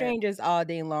block strangers all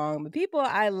day long. But people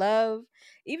I love,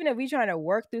 even if we trying to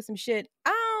work through some shit,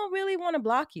 I don't really want to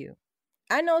block you.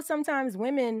 I know sometimes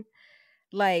women,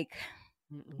 like,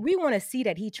 we want to see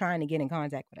that he trying to get in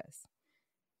contact with us.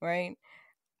 Right?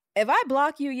 If I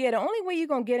block you, the only way you're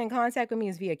going to get in contact with me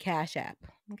is via Cash App.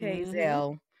 Okay,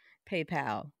 Zelle,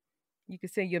 PayPal. You can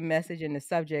send your message in the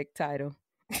subject title.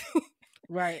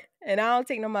 Right. And I don't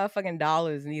take no motherfucking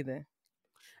dollars neither.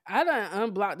 I done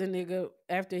unblocked the nigga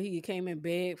after he came and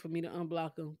begged for me to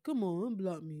unblock him. Come on,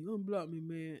 unblock me,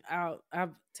 man.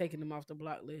 I've taken him off the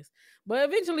block list. But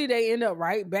eventually they end up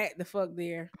right back the fuck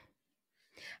there.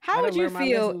 How would you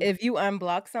feel if you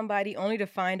unblock somebody only to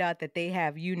find out that they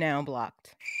have you now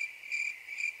blocked?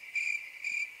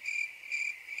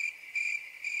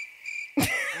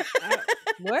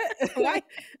 What? Why?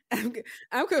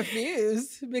 I'm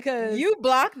confused because you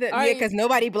blocked them. Yeah, because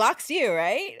nobody blocks you,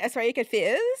 right? That's why you're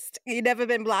confused. You never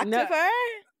been blocked before?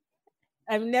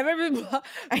 I've never been blocked.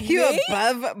 Are you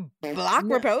above block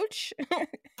reproach?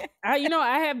 I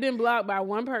have been blocked by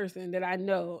one person that I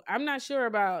know. I'm not sure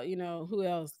about, who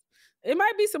else. It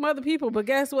might be some other people, but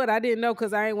guess what? I didn't know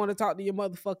because I ain't want to talk to your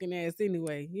motherfucking ass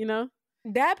anyway,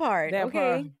 That part. Okay.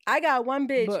 Part. I got one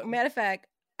bitch. Matter of fact,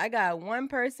 I got one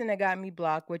person that got me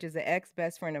blocked, which is an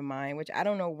ex-best friend of mine, which I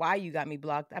don't know why you got me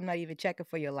blocked. I'm not even checking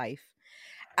for your life.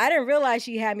 I didn't realize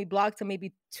she had me blocked till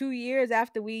maybe 2 years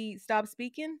after we stopped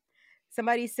speaking.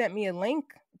 Somebody sent me a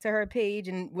link to her page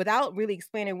and without really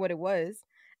explaining what it was.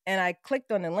 And I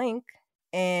clicked on the link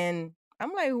and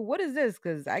I'm like, what is this?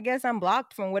 Because I guess I'm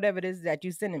blocked from whatever it is that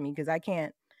you sending me because I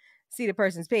can't see the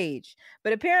person's page.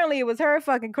 But apparently it was her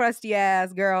fucking crusty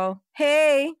ass girl.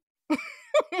 Hey.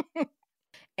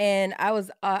 And I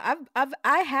was, I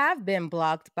have been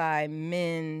blocked by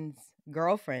men's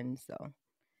girlfriends though.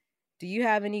 Do you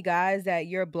have any guys that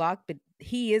you're blocked, but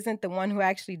he isn't the one who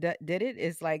actually did it?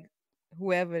 It's like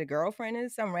whoever the girlfriend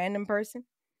is, some random person.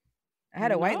 I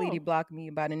had a white lady block me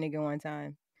about a nigga one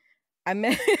time. I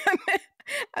met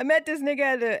I met this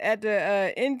nigga at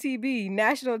the NTB,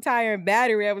 National Tire and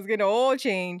Battery. I was getting an oil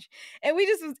change. And we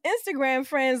just was Instagram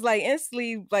friends, like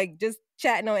instantly, like just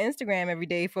chatting on Instagram every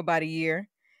day for about a year.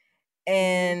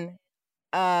 And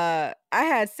I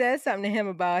had said something to him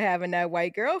about having that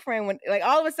white girlfriend when, like,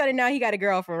 all of a sudden now he got a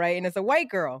girlfriend, right? And it's a white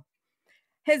girl.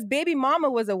 His baby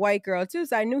mama was a white girl too,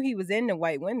 so I knew he was into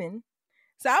white women.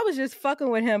 So I was just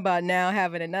fucking with him about now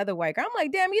having another white girl. I'm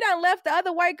like, damn, you done left the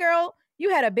other white girl. You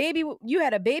had a baby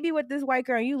with this white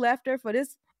girl and you left her for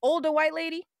this older white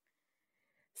lady.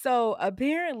 So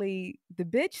apparently the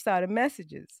bitch saw the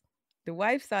messages. The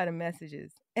wife saw the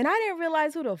messages. And I didn't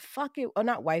realize who the fuck it, or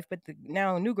not wife, but the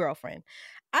now new girlfriend.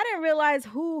 I didn't realize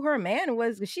who her man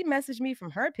was because she messaged me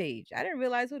from her page. I didn't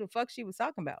realize who the fuck she was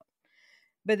talking about.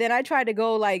 But then I tried to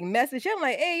go like message him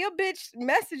like, hey, your bitch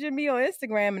messaging me on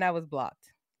Instagram, and I was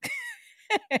blocked.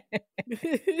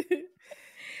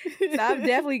 So I've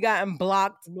definitely gotten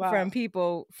blocked from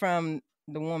people from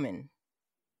the woman.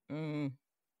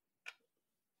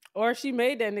 Or she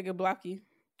made that nigga block you.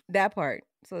 That part.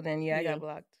 So then, I got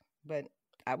blocked. But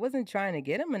I wasn't trying to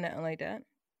get him or nothing like that.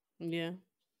 Yeah.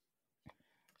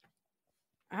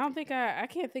 I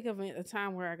can't think of a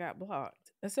time where I got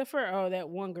blocked. Except for, that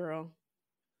one girl.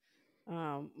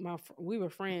 We were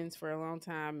friends for a long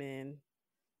time and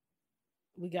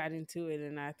we got into it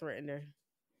and I threatened her.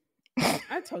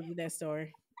 I told you that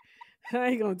story. I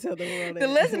ain't gonna tell the world. The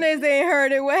listeners ain't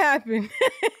heard it. What happened?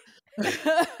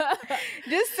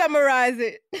 Just summarize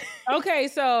it. Okay,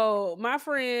 so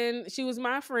she was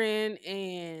my friend,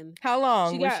 and how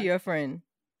long was she your friend?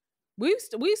 We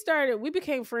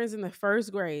became friends in the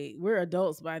first grade. We're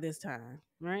adults by this time,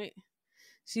 right?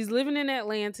 She's living in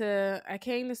Atlanta. I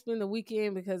came to spend the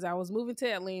weekend because I was moving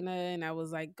to Atlanta and I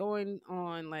was like going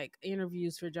on like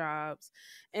interviews for jobs.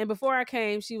 And before I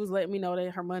came, she was letting me know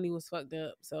that her money was fucked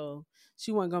up. So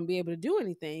she wasn't going to be able to do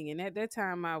anything. And at that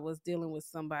time I was dealing with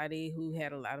somebody who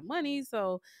had a lot of money.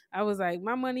 So I was like,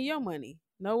 my money, your money.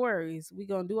 No worries. We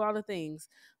going to do all the things.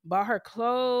 Bought her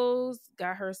clothes,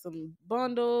 got her some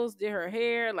bundles, did her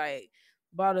hair, like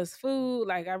bought us food.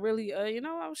 Like I really, I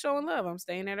was showing love. I'm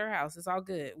staying at her house. It's all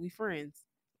good. We friends.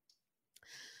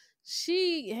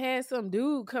 She had some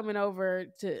dude coming over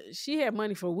she had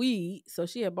money for weed. So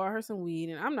she had bought her some weed,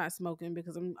 and I'm not smoking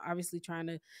because I'm obviously trying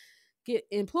to get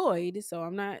employed. So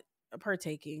I'm not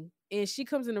partaking. And she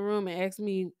comes in the room and asks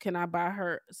me, can I buy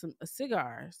her some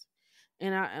cigars?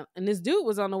 And this dude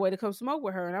was on the way to come smoke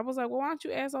with her. And I was like, well, why don't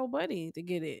you ask old buddy to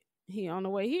get it? He on the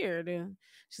way here.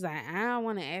 She's like, I don't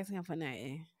want to ask him for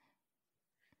nothing.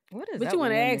 What is but that? You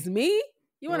want to ask me?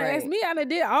 You want to ask me? I done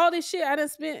did all this shit. I done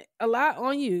spent a lot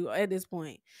on you at this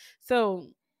point. So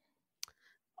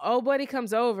old buddy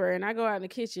comes over and I go out in the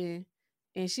kitchen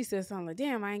and she says something like,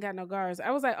 damn, I ain't got no guards.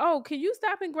 I was like, oh, can you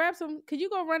stop and grab some? Can you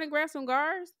go run and grab some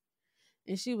guards?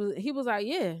 And he was like,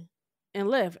 yeah. And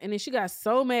left. And then she got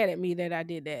so mad at me that I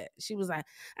did that. She was like,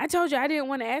 I told you I didn't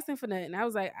want to ask him for nothing. I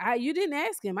was like, you didn't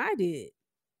ask him. I did.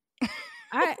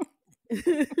 I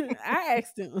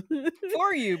asked him.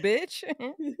 For you, bitch.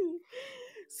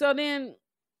 So then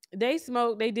they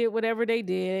smoked. They did whatever they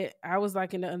did. I was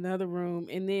like in another room.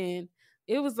 And then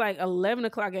it was like 11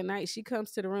 o'clock at night. She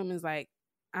comes to the room and is like,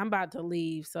 I'm about to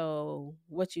leave. So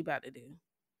what you about to do?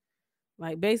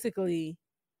 Like basically,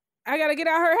 I got to get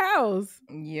out her house.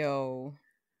 Yo.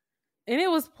 And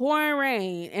it was pouring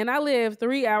rain. And I live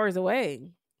 3 hours away.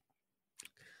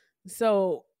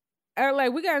 So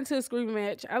we got into a screaming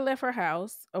match. I left her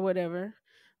house or whatever.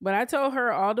 But I told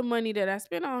her all the money that I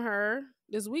spent on her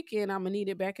this weekend, I'm going to need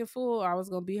it back in full or I was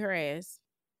going to beat her ass.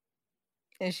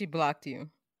 And she blocked you.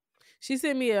 She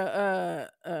sent me a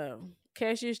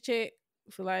cashier's check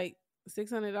for like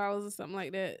 $600 or something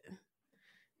like that.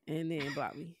 And then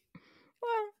blocked me.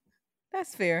 Well,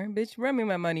 that's fair. Bitch, run me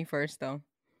my money first, though.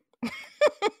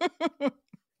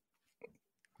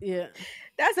 Yeah.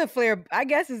 That's a fair, I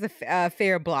guess it's a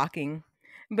fair blocking.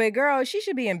 But girl, she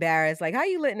should be embarrassed. Like, how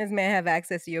you letting this man have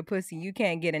access to your pussy? You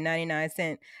can't get a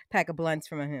 99-cent pack of blunts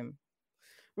from him.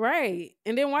 Right.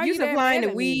 And then why you supplying the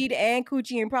me? weed and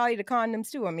coochie and probably the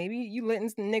condoms too? Or maybe you letting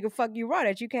some nigga fuck you raw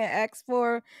that you can't ask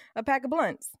for a pack of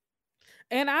blunts.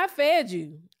 And I fed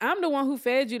you. I'm the one who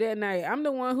fed you that night. I'm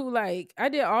the one who I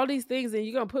did all these things and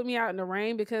you're going to put me out in the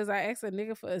rain because I asked a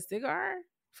nigga for a cigar?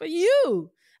 For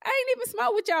you. I ain't even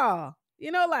smoke with y'all.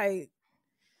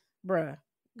 Bruh.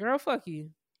 Girl, fuck you.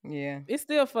 Yeah. It's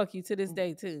still fuck you to this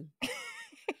day too.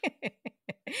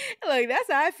 Like, that's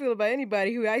how I feel about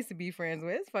anybody who I used to be friends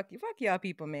with. It's fuck y'all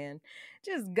people, man.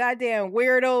 Just goddamn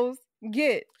weirdos.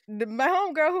 My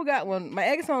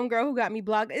ex-homegirl who got me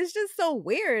blocked. It's just so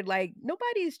weird. Like,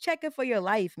 nobody's checking for your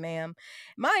life, ma'am.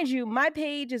 Mind you, my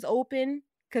page is open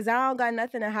because I don't got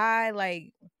nothing to hide.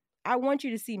 Like, I want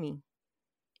you to see me.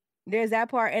 There's that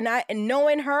part. And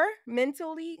knowing her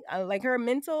mentally, like her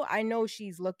mental, I know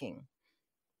she's looking.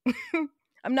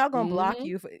 I'm not going to block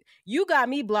you. You got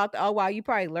me blocked. Oh, wow. You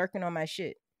probably lurking on my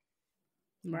shit.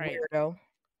 Right. Weirdo.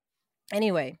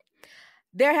 Anyway,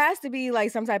 there has to be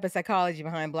like some type of psychology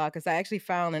behind block, because I actually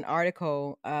found an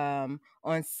article on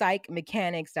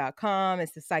psychmechanics.com.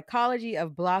 It's the psychology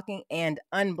of blocking and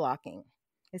unblocking.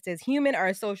 It says human are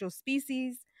a social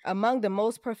species. Among the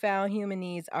most profound human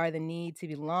needs are the need to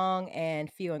belong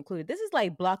and feel included. This is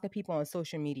like blocking people on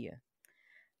social media.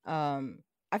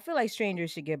 I feel like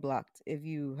strangers should get blocked if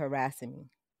you harassing me.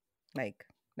 Like,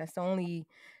 that's the only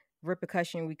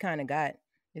repercussion we kind of got.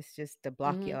 It's just to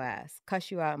block your ass,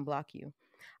 cuss you out and block you.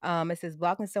 It says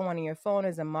blocking someone on your phone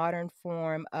is a modern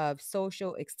form of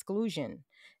social exclusion.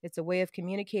 It's a way of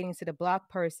communicating to the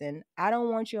blocked person, I don't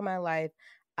want you in my life.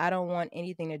 I don't want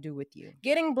anything to do with you.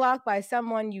 Getting blocked by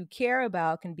someone you care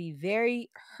about can be very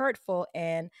hurtful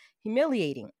and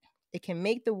humiliating. It can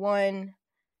make the one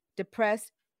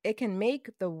depressed. It can make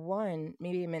the one,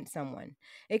 maybe it meant someone.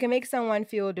 It can make someone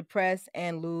feel depressed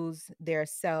and lose their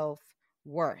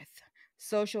self-worth.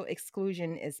 Social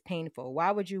exclusion is painful. Why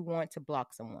would you want to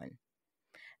block someone?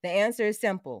 The answer is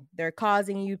simple. They're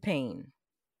causing you pain.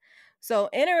 So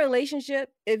in a relationship,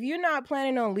 if you're not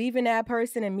planning on leaving that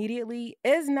person immediately,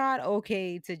 it's not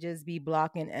okay to just be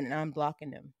blocking and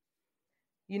unblocking them.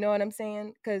 You know what I'm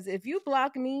saying? Because if you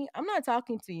block me, I'm not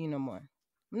talking to you no more.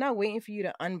 I'm not waiting for you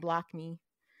to unblock me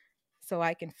so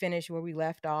I can finish where we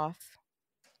left off.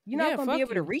 You're not going to be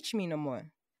able to reach me no more.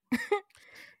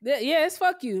 Yeah, it's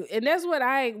fuck you. And that's what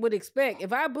I would expect.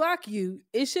 If I block you,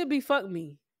 it should be fuck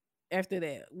me after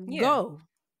that. Yeah.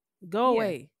 Go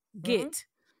away. Get.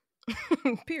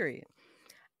 Period.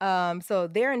 So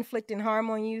they're inflicting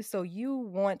harm on you, so you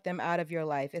want them out of your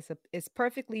life. It's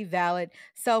perfectly valid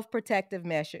self-protective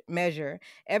measure.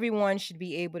 Everyone should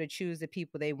be able to choose the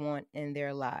people they want in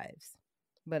their lives.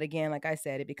 But again, like I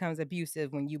said, it becomes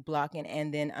abusive when you blocking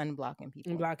and then unblocking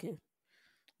people. Blocking.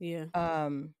 Yeah.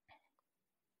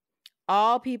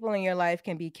 All people in your life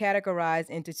can be categorized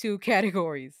into two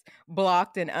categories: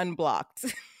 blocked and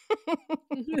unblocked.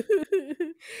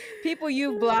 People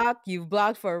you've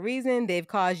blocked for a reason. They've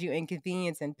caused you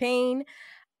inconvenience and pain.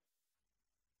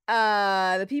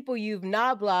 The people you've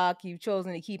not blocked, you've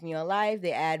chosen to keep in your life.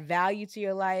 They add value to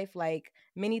your life. Like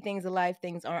many things in life,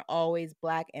 things aren't always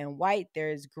black and white.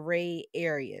 There's gray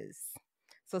areas.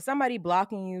 So somebody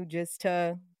blocking you just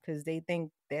because they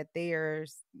think that they are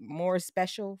more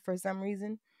special for some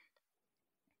reason.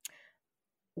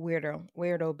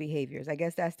 Weirdo behaviors. I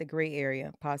guess that's the gray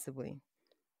area, possibly.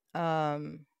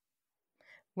 When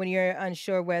you're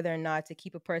unsure whether or not to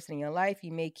keep a person in your life,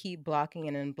 you may keep blocking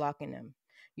and unblocking them.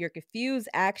 Your confused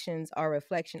actions are a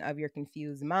reflection of your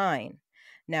confused mind.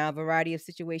 Now, a variety of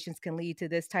situations can lead to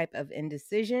this type of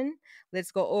indecision.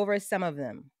 Let's go over some of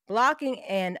them. Blocking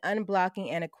and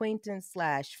unblocking an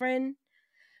acquaintance/friend.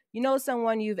 You know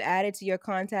someone you've added to your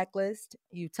contact list.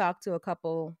 You talked to a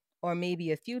couple or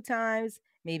maybe a few times.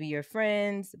 Maybe you're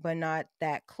friends, but not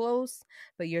that close,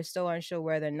 but you're still unsure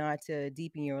whether or not to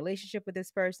deepen your relationship with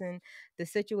this person. The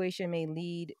situation may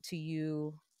lead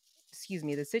you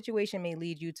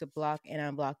to block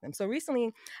and unblock them. So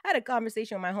recently I had a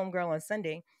conversation with my homegirl on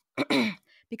Sunday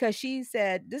because she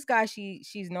said this guy,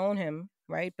 she's known him,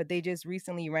 right? But they just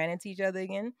recently ran into each other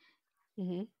again.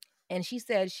 Mm-hmm. And she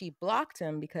said she blocked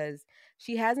him because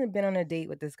she hasn't been on a date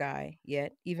with this guy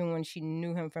yet, even when she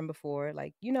knew him from before.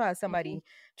 Like, you know how somebody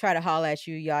try to holler at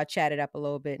you, y'all chatted up a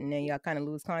little bit, and then y'all kind of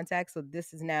lose contact. So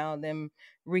this is now them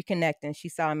reconnecting. She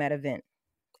saw him at an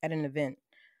event.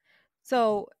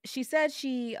 So she said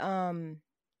she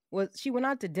went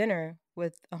out to dinner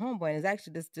with a homeboy, and it's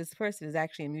actually this person is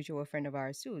actually a mutual friend of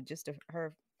ours too, just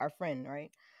our friend,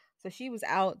 right? So she was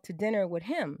out to dinner with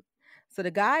him. So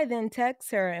the guy then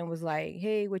texts her and was like,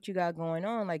 hey, what you got going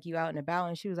on? Like, you out and about?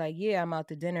 And she was like, yeah, I'm out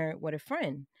to dinner with a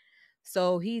friend.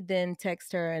 So he then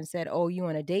texted her and said, oh, you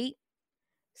on a date?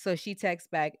 So she texts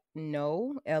back,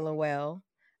 no, LOL.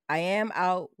 I am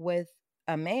out with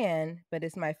a man, but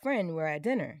it's my friend. We're at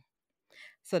dinner.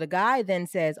 So the guy then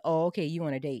says, oh, okay, you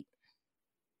on a date.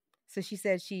 So she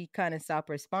said she kind of stopped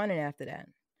responding after that.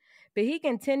 But he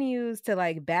continues to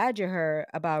like badger her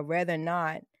about whether or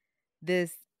not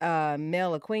this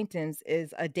male acquaintance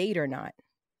is a date or not.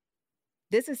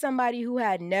 This is somebody who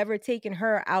had never taken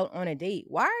her out on a date.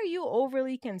 Why are you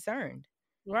overly concerned?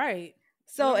 Right.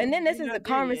 So, and then this is a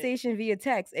conversation via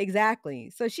text.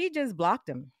 Exactly. So she just blocked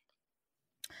him.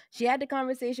 She had the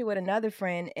conversation with another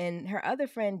friend, and her other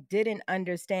friend didn't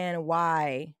understand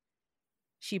why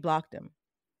she blocked him.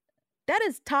 That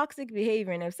is toxic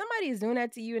behavior. And if somebody is doing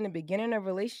that to you in the beginning of a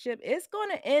relationship, it's going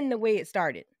to end the way it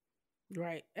started.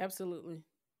 Right. Absolutely.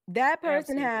 That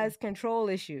person has control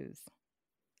issues.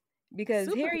 Because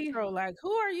super here control, like, who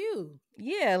are you?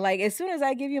 Yeah, like as soon as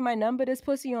I give you my number, this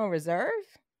pussy on reserve.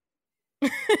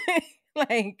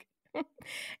 Like, and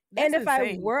if insane.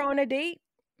 I were on a date,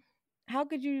 how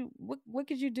could you? What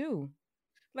could you do?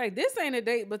 Like, this ain't a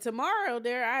date, but tomorrow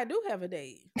there I do have a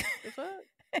date. The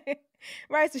fuck?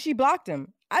 Right. So she blocked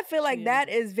him. I feel like that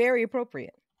is very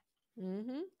appropriate.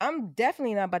 Mm-hmm. I'm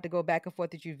definitely not about to go back and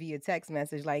forth with you via text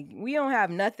message. Like, we don't have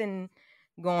nothing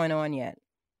going on yet.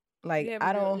 Like,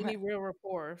 I don't any real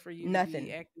rapport for you to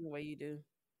be acting the way you do.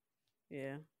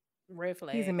 Yeah. Red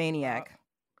flag. He's a maniac.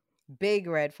 Big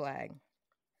red flag.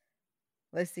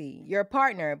 Let's see. Your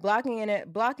partner. Blocking in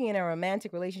a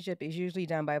romantic relationship is usually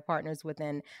done by partners with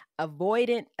an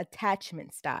avoidant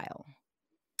attachment style.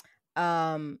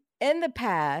 In the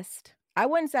past, I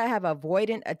wouldn't say I have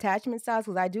avoidant attachment styles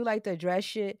because I do like to address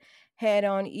shit head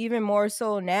on, even more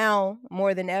so now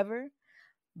more than ever.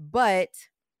 But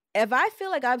if I feel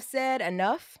like I've said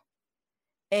enough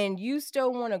and you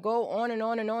still want to go on and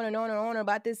on and on and on and on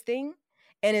about this thing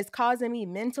and it's causing me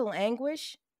mental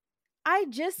anguish, I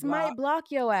just might block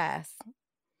your ass.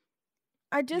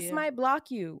 I just might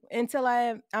block you until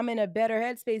I'm in a better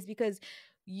headspace, because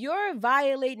you're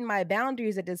violating my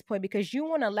boundaries at this point because you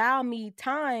won't allow me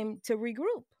time to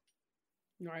regroup.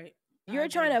 Right. You're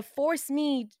trying to force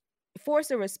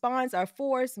a response or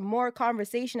force more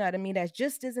conversation out of me that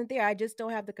just isn't there. I just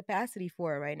don't have the capacity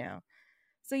for it right now.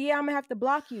 So yeah, I'm gonna have to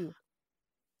block you.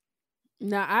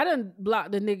 Now, I done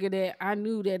blocked the nigga that I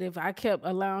knew that if I kept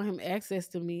allowing him access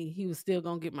to me, he was still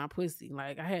gonna get my pussy.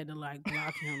 Like, I had to like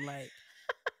block him. Like,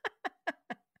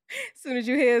 as soon as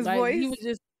you hear his voice, he was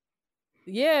just,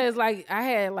 it's like I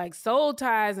had like soul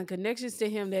ties and connections to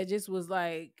him that just was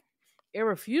like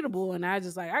irrefutable, and I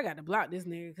just like, I got to block this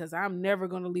nigga because I'm never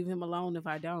gonna leave him alone if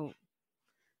I don't.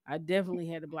 I definitely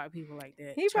had to block people like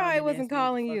that. He probably wasn't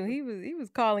calling you. He was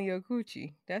calling you a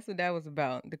coochie. That's what that was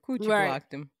about. The coochie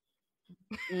blocked him.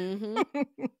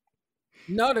 Mm-hmm.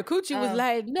 No, the coochie was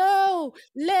like, no,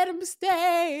 let him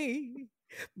stay.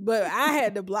 But I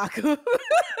had to block him.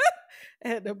 I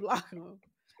had to block him.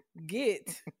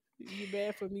 You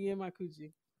bad for me and my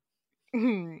coochie.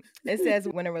 It says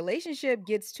when a relationship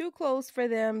gets too close for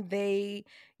them, they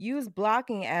use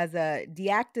blocking as a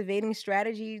deactivating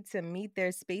strategy to meet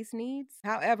their space needs.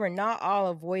 However, not all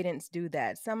avoidants do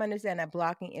that. Some understand that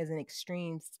blocking is an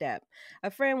extreme step. A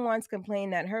friend once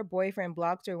complained that her boyfriend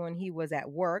blocked her when he was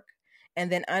at work and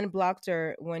then unblocked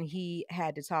her when he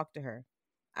had to talk to her.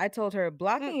 I told her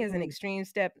blocking is an extreme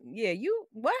step. Yeah,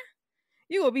 what?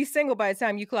 You will be single by the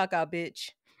time you clock out, bitch.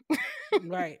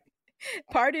 Right.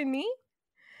 Pardon me?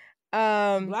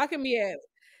 Blocking me at,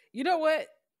 you know what?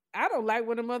 I don't like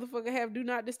when a motherfucker have do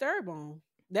not disturb on.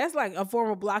 That's like a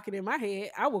form of blocking in my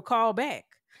head. I will call back.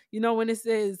 You know, when it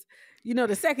says,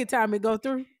 the second time it go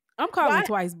through, I'm calling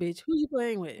twice, bitch. Who you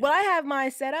playing with? Well, I have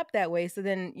mine set up that way. So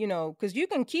then, because you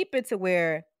can keep it to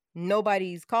where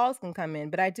nobody's calls can come in.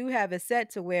 But I do have it set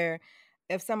to where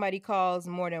if somebody calls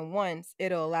more than once,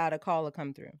 it'll allow the call to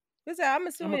come through. I'm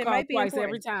assuming it might be twice important.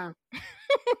 every time.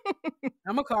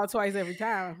 I'm gonna call twice every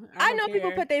time. I know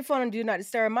people put their phone on do not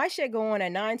disturb. My shit go on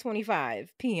at 9:25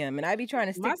 p.m. and I be trying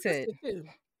to stick to it. Too.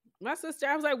 My sister,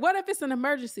 I was like, "What if it's an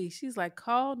emergency?" She's like,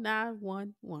 "Call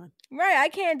 911." Right, I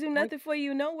can't do nothing for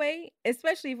you, no way.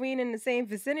 Especially if we ain't in the same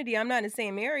vicinity. I'm not in the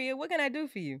same area. What can I do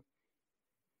for you?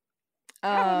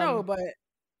 I don't know, but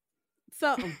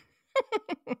something.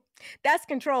 That's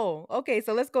control. Okay,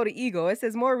 so let's go to ego. It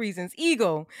says more reasons.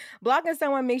 Ego. Blocking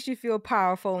someone makes you feel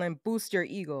powerful and boosts your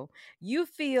ego. You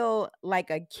feel like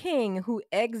a king who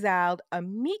exiled a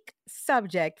meek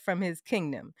subject from his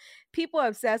kingdom. People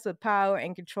obsessed with power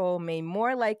and control may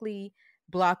more likely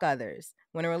block others.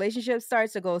 When a relationship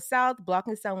starts to go south,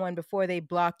 blocking someone before they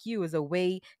block you is a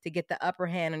way to get the upper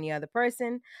hand on the other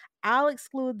person. I'll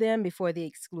exclude them before they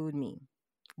exclude me.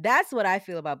 That's what I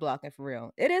feel about blocking, for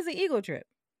real. It is an ego trip.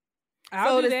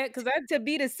 I'll do that because to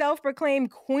be the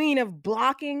self-proclaimed queen of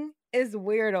blocking is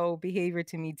weirdo behavior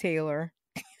to me, Taylor.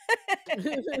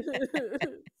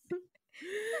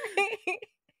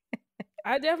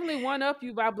 I definitely one up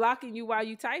you by blocking you while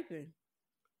you typing.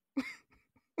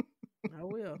 I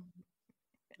will.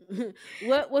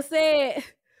 What was said?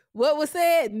 What was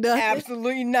said? Nothing.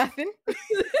 Absolutely nothing.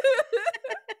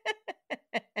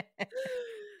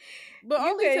 But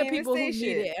only to people who need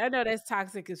it. I know that's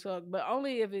toxic as fuck, but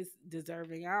only if it's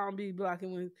deserving. I don't be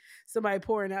blocking when somebody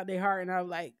pouring out their heart and I'm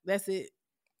like, that's it.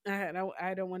 I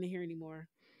don't want to hear anymore.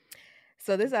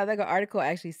 So this other article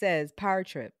actually says power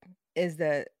trip is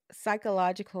the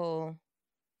psychological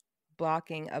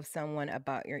blocking of someone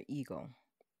about your ego.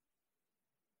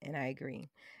 And I agree.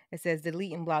 It says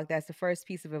delete and block. That's the first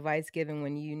piece of advice given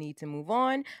when you need to move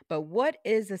on. But what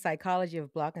is the psychology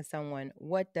of blocking someone?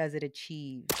 What does it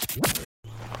achieve?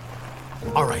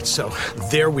 All right, so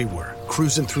there we were,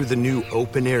 cruising through the new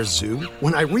open-air zoo,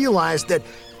 when I realized that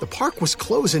the park was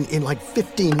closing in like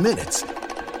 15 minutes.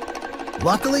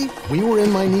 Luckily, we were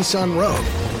in my Nissan Rogue.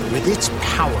 With its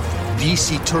powerful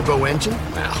VC turbo engine,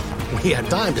 well, we had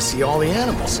time to see all the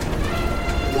animals.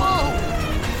 Whoa!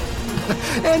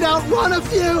 And outrun a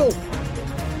few!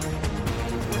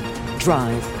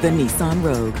 Drive the Nissan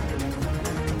Rogue.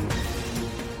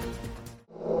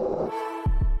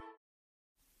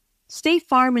 State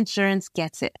Farm Insurance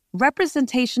gets it.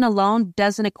 Representation alone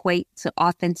doesn't equate to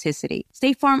authenticity.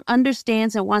 State Farm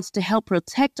understands and wants to help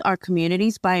protect our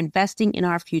communities by investing in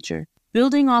our future,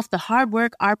 building off the hard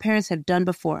work our parents have done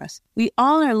before us. We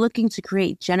all are looking to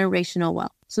create generational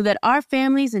wealth so that our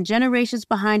families and generations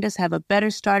behind us have a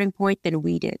better starting point than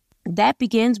we did. That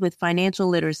begins with financial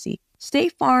literacy.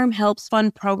 State Farm helps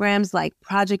fund programs like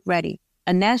Project Ready,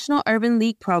 a National Urban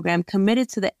League program committed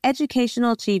to the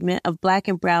educational achievement of Black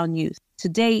and Brown youth. To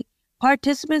date,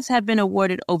 participants have been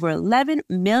awarded over $11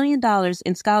 million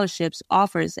in scholarships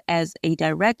offers as a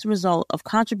direct result of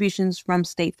contributions from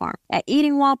State Farm. At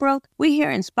Eating While Broke, we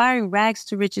hear inspiring rags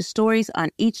to riches stories on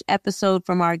each episode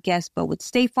from our guests, but with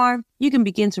State Farm, you can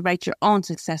begin to write your own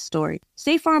success story.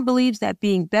 State Farm believes that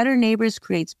being better neighbors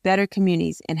creates better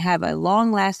communities and have a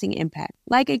long-lasting impact.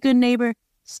 Like a good neighbor,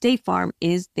 State Farm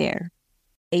is there.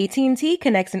 AT&T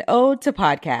connects an ode to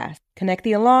podcast. Connect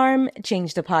the alarm,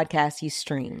 change the podcast you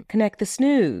stream. Connect the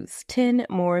snooze, 10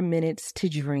 more minutes to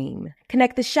dream.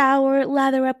 Connect the shower,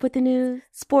 lather up with the news,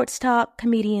 sports talk,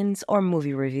 comedians, or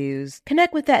movie reviews.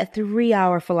 Connect with that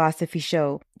 3-hour philosophy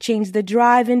show. Change the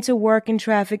drive into work and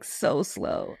traffic so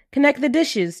slow. Connect the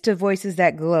dishes to voices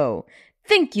that glow.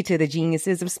 Thank you to the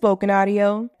geniuses of spoken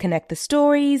audio. Connect the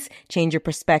stories, change your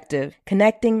perspective.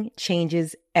 Connecting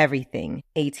changes everything.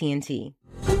 AT&T.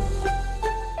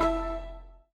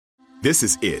 This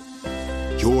is it.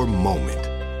 Your moment.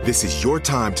 This is your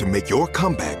time to make your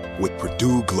comeback with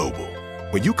Purdue Global.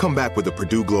 When you come back with a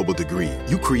Purdue Global degree,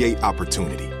 you create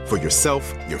opportunity for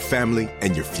yourself, your family,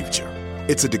 and your future.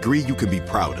 It's a degree you can be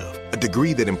proud of, a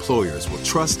degree that employers will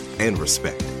trust and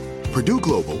respect. Purdue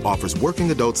Global offers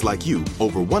working adults like you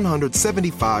over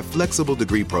 175 flexible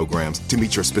degree programs to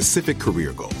meet your specific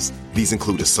career goals. These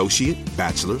include associate,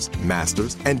 bachelor's,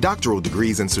 master's, and doctoral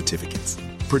degrees and certificates.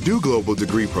 Purdue Global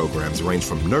degree programs range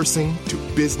from nursing to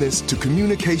business to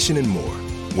communication and more.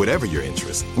 Whatever your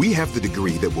interest, we have the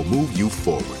degree that will move you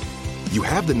forward. You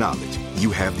have the knowledge,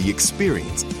 you have the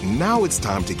experience. Now it's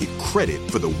time to get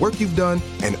credit for the work you've done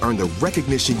and earn the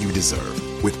recognition you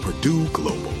deserve with Purdue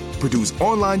Global, Purdue's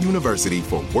online university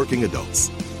for working adults.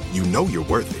 You know you're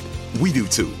worth it. We do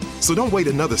too. So don't wait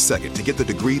another second to get the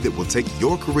degree that will take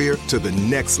your career to the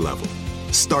next level.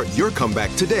 Start your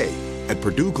comeback today at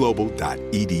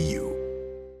purdueglobal.edu.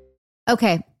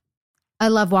 Okay. I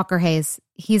love Walker Hayes.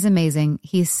 He's amazing.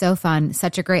 He's so fun,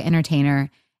 such a great entertainer.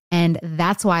 And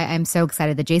that's why I'm so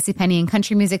excited that JCPenney and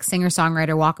country music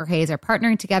singer-songwriter Walker Hayes are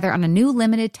partnering together on a new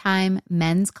limited time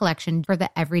men's collection for the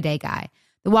everyday guy.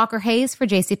 The Walker Hayes for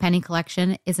JCPenney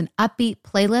collection is an upbeat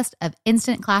playlist of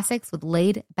instant classics with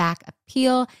laid-back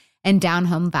appeal and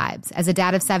down-home vibes. As a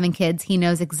dad of 7 kids, he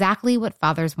knows exactly what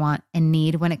fathers want and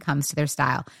need when it comes to their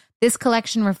style. This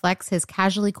collection reflects his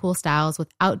casually cool styles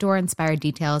with outdoor-inspired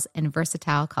details and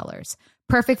versatile colors.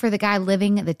 Perfect for the guy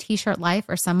living the t-shirt life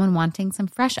or someone wanting some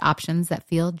fresh options that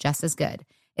feel just as good.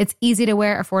 It's easy to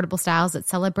wear, affordable styles that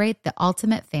celebrate the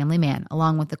ultimate family man,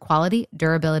 along with the quality,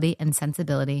 durability, and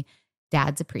sensibility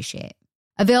dads appreciate.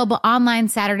 Available online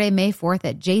Saturday, May 4th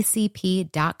at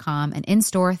jcp.com and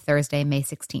in-store Thursday, May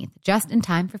 16th, just in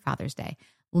time for Father's Day.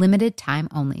 Limited time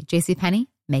only. JCPenney,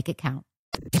 make it count.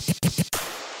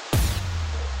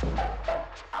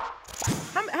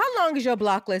 How long is your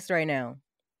block list right now?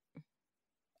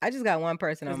 I just got one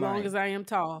person on mine. As long as I am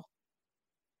tall.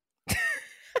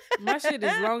 My shit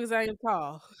as long as I am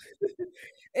tall.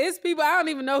 It's people, I don't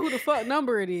even know who the fuck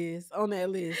number it is on that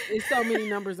list. It's so many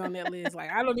numbers on that list.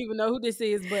 Like, I don't even know who this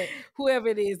is, but whoever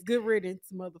it is, good riddance,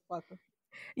 motherfucker.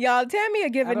 Y'all, Tammy will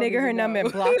give a nigga her number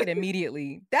and block it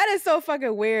immediately. That is so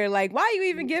fucking weird. Like, why you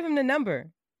even give him the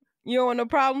number? You don't want no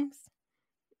problems?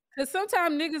 Because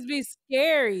sometimes niggas be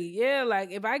scary. Yeah,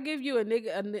 like, if I give you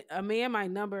a man my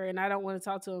number and I don't want to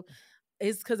talk to him,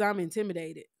 it's because I'm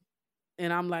intimidated.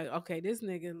 And I'm like, okay, this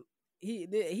nigga,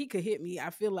 he could hit me. I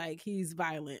feel like he's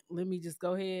violent. Let me just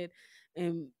go ahead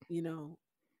and,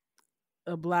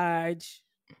 oblige,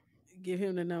 give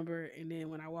him the number, and then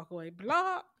when I walk away,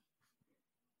 block.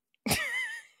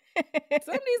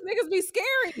 Some of these niggas be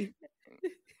scary.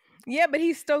 Yeah, but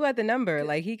he still got the number.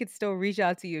 Like, he could still reach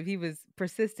out to you if he was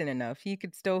persistent enough. He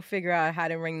could still figure out how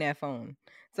to ring that phone.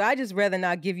 So I just rather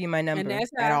not give you my number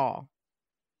at all.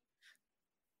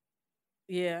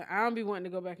 Yeah, I don't be wanting to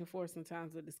go back and forth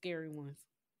sometimes with the scary ones.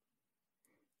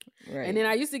 Right. And then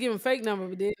I used to give them fake number,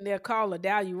 but then they'll call or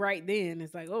dial you right then.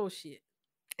 It's like, oh shit.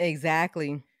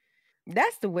 Exactly.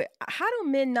 That's the way. How do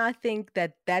men not think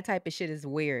that type of shit is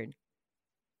weird?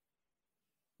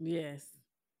 Yes.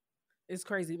 It's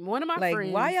crazy. One of my like,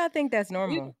 friends. Why y'all think that's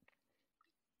normal?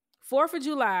 4th of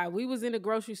July, we was in a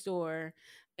grocery store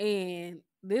and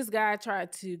this guy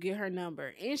tried to get her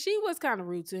number. And she was kind of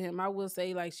rude to him. I will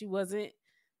say, like, she wasn't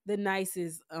the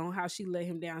nicest on how she let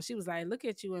him down. She was like, look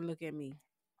at you and look at me.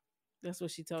 That's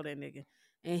what she told that nigga.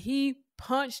 And he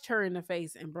punched her in the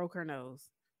face and broke her nose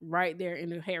right there in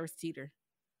the Harris Teeter.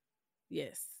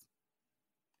 Yes.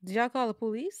 Did y'all call the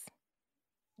police?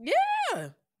 Yeah.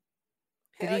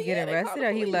 Did he get arrested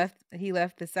or he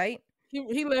left the site?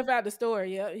 He left out the store.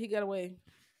 Yeah, he got away.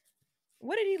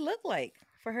 What did he look like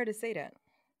for her to say that?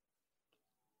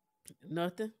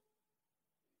 Nothing.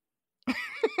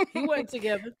 He wasn't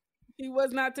together. He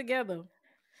was not together.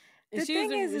 And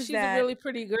she's a really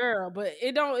pretty girl, but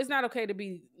it's not okay to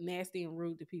be nasty and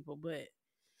rude to people. But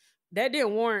that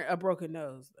didn't warrant a broken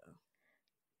nose, though.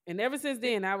 And ever since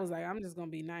then, I was like, I'm just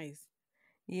gonna be nice.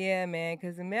 Yeah, man,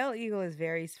 because the male ego is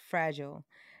very fragile.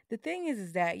 The thing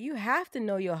is that you have to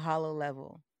know your hollow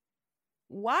level.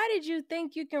 Why did you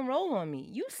think you can roll on me?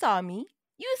 You saw me.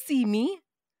 You see me.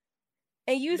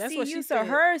 And you see you. So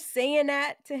her saying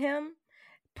that to him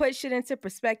put shit into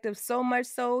perspective so much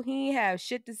so he ain't have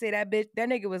shit to say. That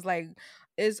nigga was like,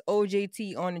 it's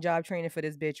OJT on the job training for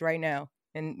this bitch right now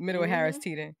in middle of Harris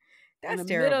Teeter. That's in the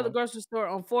terrible. Middle of the grocery store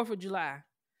on 4th of July.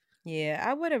 Yeah,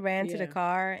 I would have ran to the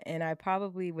car and I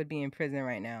probably would be in prison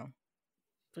right now.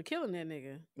 For killing that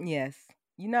nigga. Yes.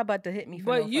 You're not about to hit me for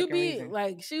but no you fucking be reason.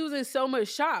 Like, she was in so much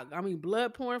shock. I mean,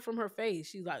 blood pouring from her face.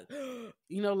 She's like,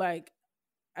 like,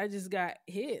 I just got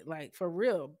hit, like, for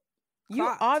real. You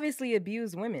obviously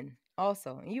abuse women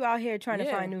also. You out here trying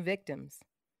to find new victims.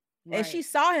 Right. And she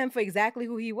saw him for exactly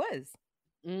who he was.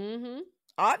 Mm-hmm.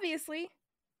 Obviously.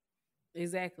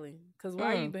 Exactly. Because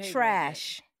why are you behaving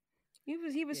trash?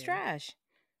 Like he was trash.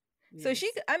 Yes. So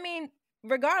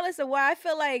regardless of why, I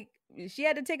feel like she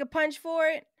had to take a punch for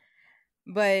it.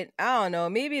 But I don't know,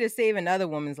 maybe to save another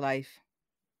woman's life.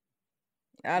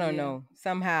 I don't know.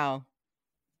 Somehow.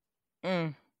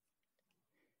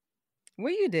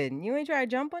 What you did? You ain't try to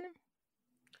jump on him?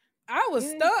 I was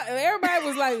stuck. Everybody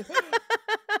was like,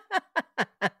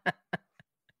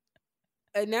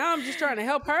 and now I'm just trying to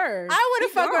help her. I would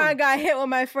have fucked around and got hit with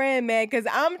my friend, man, because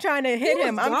I'm trying to hit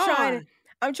him.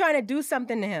 I'm trying to do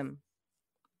something to him.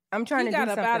 I'm trying to do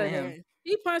something to him.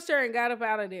 He punched her and got up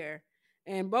out of there.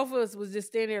 And both of us was just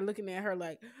standing there looking at her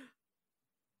like,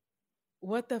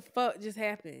 what the fuck just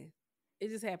happened? It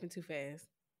just happened too fast.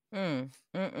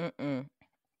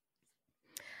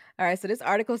 All right, so this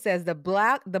article says the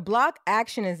block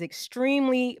action is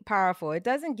extremely powerful. It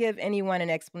doesn't give anyone an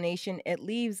explanation. It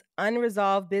leaves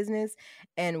unresolved business.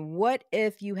 And what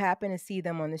if you happen to see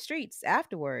them on the streets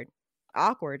afterward?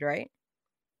 Awkward, right?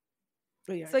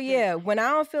 So yeah, when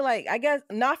I don't feel like, I guess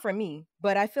not for me,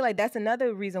 but I feel like that's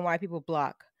another reason why people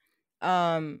block. They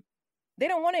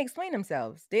don't want to explain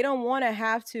themselves. They don't want to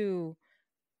have to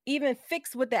even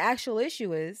fix what the actual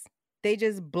issue is. They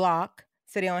just block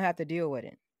so they don't have to deal with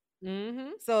it. Mm-hmm.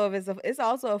 So if it's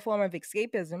also a form of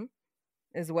escapism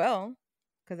as well,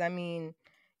 because I mean,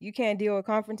 you can't deal with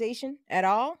confrontation at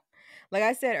all. Like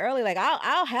I said earlier, like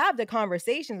I'll have the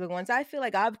conversations, but once I feel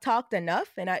like I've talked enough,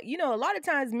 and a lot of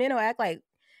times men will act like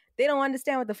they don't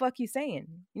understand what the fuck you saying.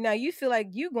 You feel like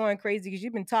you going crazy because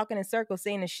you've been talking in circles,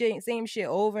 saying the same shit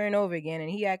over and over again, and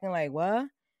he acting like, what?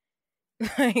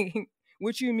 Like,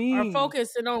 what you mean? Or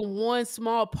focusing on one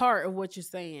small part of what you're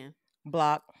saying.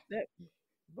 Block.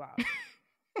 Block.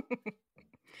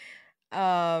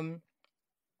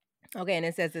 Okay, and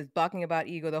it says it's blocking about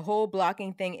ego. The whole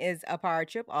blocking thing is a power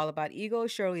trip, all about ego.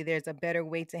 Surely there's a better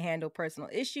way to handle personal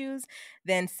issues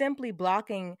than simply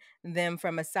blocking them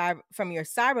from your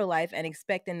cyber life and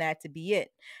expecting that to be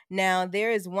it. Now,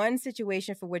 there is one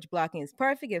situation for which blocking is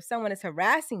perfect. If someone is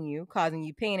harassing you, causing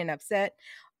you pain and upset,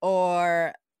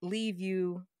 or leave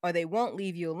you or they won't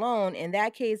leave you alone, in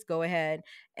that case, go ahead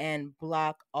and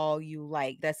block all you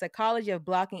like. The psychology of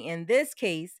blocking in this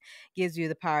case gives you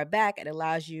the power back. It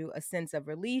allows you a sense of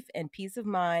relief and peace of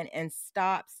mind and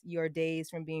stops your days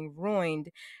from being ruined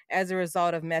as a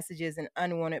result of messages and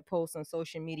unwanted posts on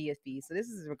social media feeds. So this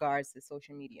is regards to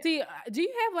social media. See, do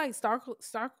you have like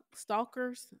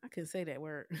stalkers? I can say that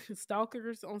word.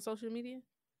 Stalkers on social media?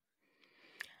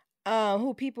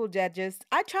 Who people that just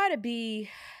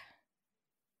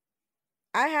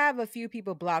I have a few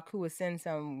people blocked who would send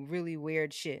some really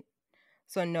weird shit.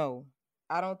 So no,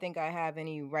 I don't think I have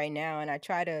any right now, and I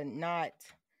try to not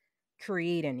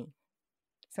create any.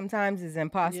 Sometimes it's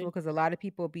impossible because a lot of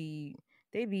people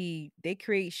they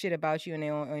create shit about you in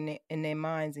their own, in their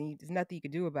minds, and there's nothing you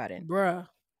can do about it. Bruh,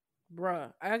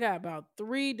 I got about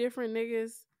 3 different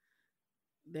niggas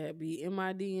that be in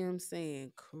my DMs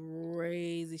saying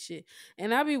crazy shit.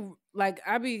 And I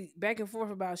be back and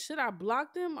forth about, should I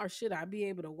block them or should I be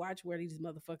able to watch where these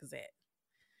motherfuckers at?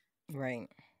 Right.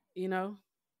 You know?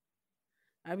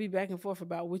 I be back and forth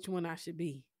about which one I should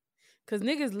be. Cause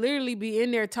niggas literally be in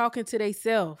there talking to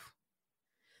theyself.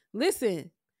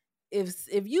 Listen, if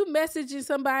you messaging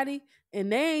somebody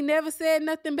and they ain't never said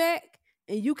nothing back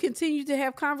and you continue to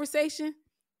have conversation,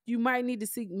 you might need to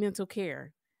seek mental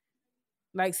care.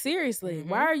 Like, seriously,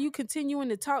 why are you continuing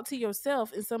to talk to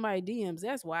yourself in somebody's DMs?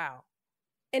 That's wild.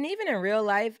 And even in real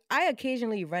life, I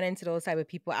occasionally run into those type of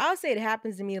people. I'll say it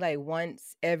happens to me like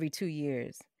once every 2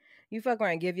 years. You fuck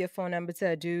around, give your phone number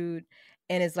to a dude,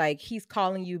 and it's like he's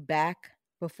calling you back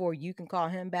before you can call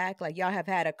him back. Like, y'all have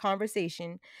had a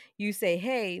conversation. You say,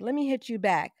 hey, let me hit you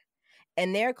back.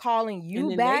 And they're calling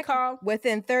you back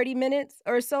within 30 minutes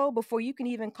or so before you can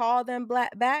even call them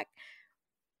back.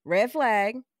 Red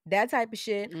flag. That type of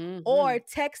shit. Or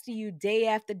texting you day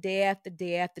after day after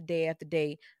day after day after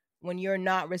day when you're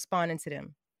not responding to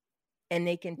them. And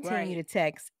they continue to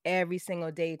text every single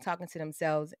day, talking to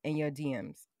themselves in your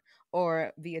DMs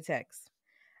or via text.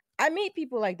 I meet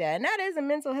people like that. And that is a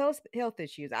mental health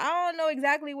issues. I don't know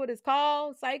exactly what it's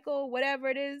called, cycle, whatever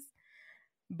it is.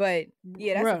 But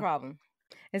yeah, that's a problem.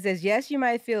 It says, yes, you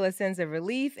might feel a sense of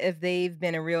relief if they've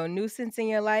been a real nuisance in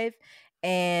your life.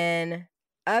 And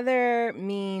other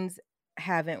means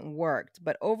haven't worked,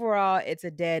 but overall it's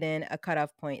a dead end, a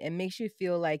cutoff point. It makes you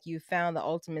feel like you found the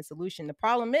ultimate solution. The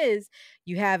problem is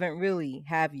you haven't really,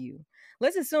 have you?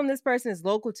 Let's assume this person is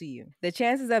local to you. The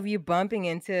chances of you bumping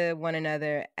into one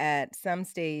another at some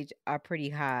stage are pretty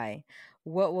high.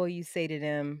 What will you say to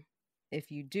them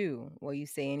if you do? Will you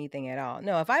say anything at all?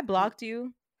 No, if I blocked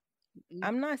you,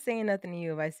 I'm not saying nothing to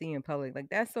you if I see you in public. Like,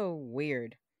 that's so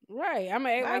weird. Right. I'm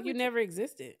gonna act like you never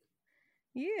existed.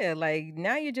 Yeah, like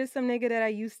now you're just some nigga that I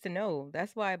used to know.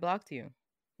 That's why I blocked you.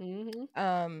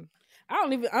 I'm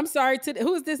sorry to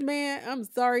who's this man? I'm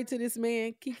sorry to this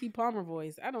man, Kiki Palmer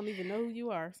voice. I don't even know who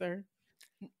you are, sir.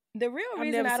 The real I've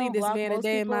reason never I seen don't this block man a most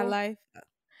day people, in my life.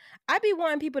 I be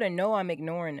wanting people to know I'm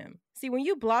ignoring them. See, when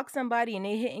you block somebody and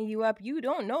they hitting you up, you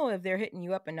don't know if they're hitting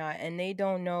you up or not, and they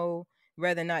don't know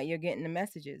whether or not you're getting the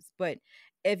messages. But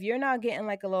if you're not getting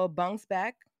like a little bounce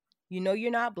back, you know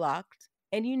you're not blocked,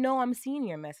 and you know I'm seeing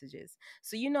your messages.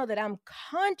 So you know that I'm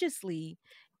consciously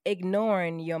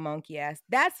ignoring your monkey ass.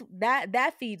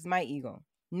 That feeds my ego.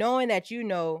 Knowing that you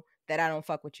know that I don't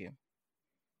fuck with you.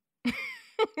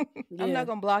 I'm not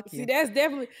gonna block you. See, that's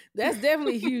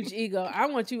definitely huge ego. I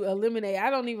want you to eliminate. I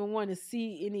don't even want to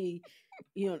see any,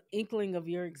 inkling of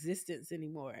your existence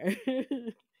anymore.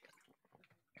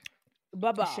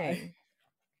 Bye-bye.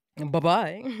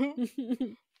 Bye-bye.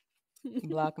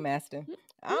 Block master.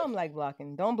 I don't like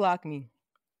blocking. Don't block me,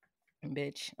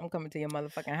 bitch. I'm coming to your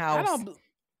motherfucking house.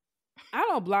 I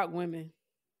don't block women.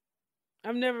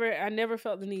 I never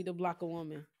felt the need to block a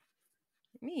woman.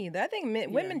 Me either. I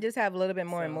think women just have a little bit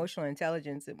more emotional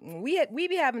intelligence. We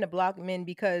be having to block men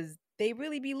because they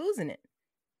really be losing it.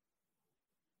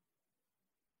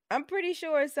 I'm pretty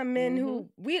sure some men who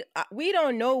we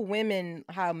don't know women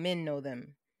how men know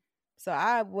them. So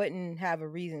I wouldn't have a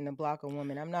reason to block a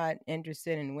woman. I'm not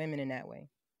interested in women in that way.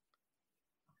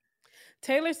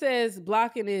 Taylor says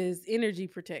blocking is energy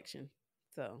protection.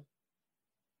 So,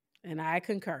 and I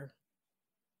concur.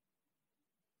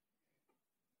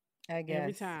 I guess.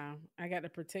 Every time I got to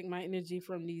protect my energy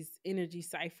from these energy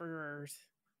cipherers.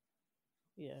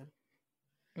 Yeah.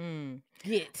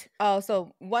 Get. Oh,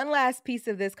 so one last piece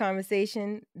of this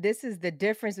conversation. This is the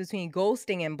difference between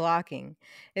ghosting and blocking.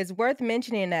 It's worth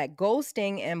mentioning that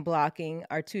ghosting and blocking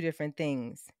are two different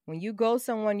things. When you ghost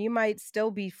someone, you might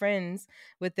still be friends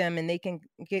with them, and they can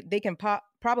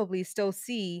probably still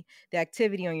see the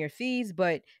activity on your feeds,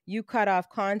 but you cut off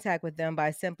contact with them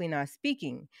by simply not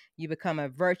speaking. You become a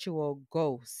virtual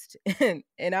ghost.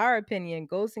 In our opinion,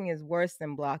 ghosting is worse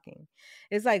than blocking.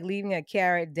 It's like leaving a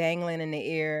carrot dangling in the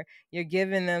air. You're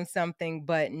giving them something,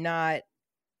 but not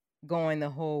going the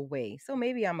whole way. So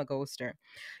maybe I'm a ghoster.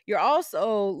 You're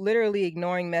also literally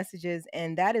ignoring messages,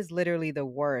 and that is literally the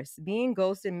worst. Being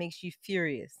ghosted makes you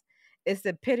furious. It's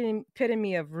the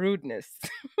epitome of rudeness.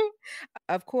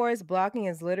 Of course, blocking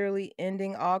is literally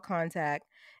ending all contact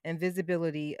and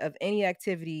visibility of any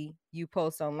activity you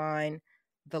post online,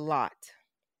 the lot.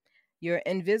 You're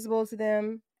invisible to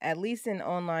them, at least in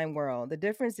online world. The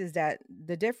difference is that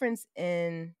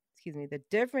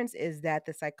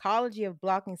the psychology of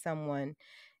blocking someone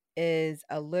is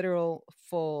a literal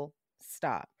full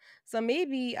stop. So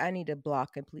maybe I need to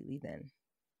block completely then.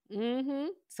 Mm-hmm.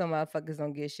 So motherfuckers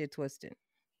don't get shit twisted.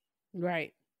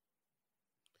 Right.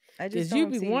 I just Because you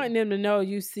don't be see wanting them to know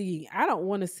you see. I don't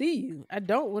want to see you. I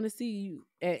don't want to see you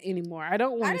anymore. I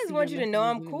don't want I to just see want your you to know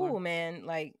I'm messages cool, anymore. man.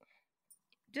 Like,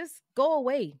 just go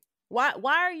away. Why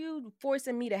are you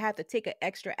forcing me to have to take an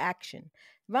extra action?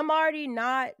 If I'm already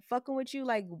not fucking with you,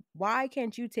 like, why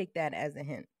can't you take that as a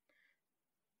hint?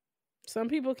 Some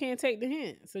people can't take the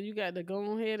hint, so you got to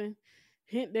go ahead and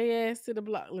hint their ass to the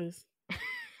block list.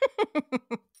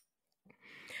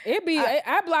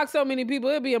 I block so many people.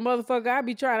 It'd be a motherfucker. I'd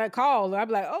be trying to call. I'd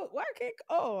be like, oh, why can't?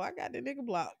 Oh, I got the nigga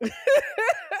blocked.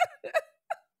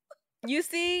 You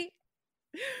see,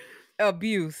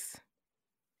 abuse.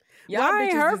 Y'all I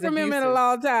ain't heard from him in a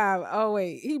long time. Oh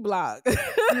wait, he blocked.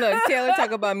 Look, Taylor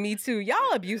talk about me too. Y'all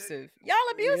abusive.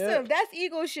 Yep. That's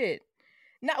ego shit.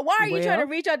 Now, why are you trying to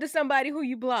reach out to somebody who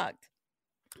you blocked?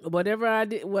 Whatever I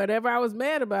did, whatever I was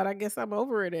mad about, I guess I'm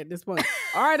over it at this point.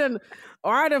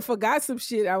 or I done forgot some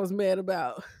shit I was mad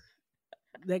about.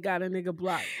 They got a nigga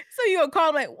blocked. So you'll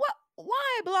call like, what?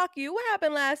 Why I block you? What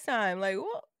happened last time? Like,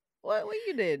 what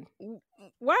you did?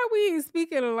 Why we ain't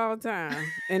speaking a long time?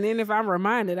 And then if I'm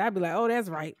reminded, I'd be like, oh, that's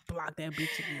right. Block that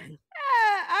bitch again.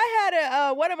 I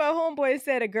had one of my homeboys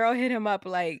said a girl hit him up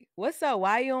like, what's up?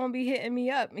 Why you don't be hitting me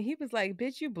up? And he was like,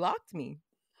 bitch, you blocked me.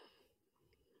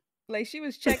 Like, she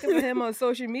was checking for him on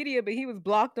social media, but he was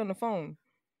blocked on the phone.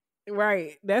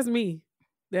 Right. That's me.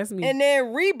 And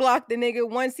then re-blocked the nigga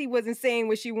once he wasn't saying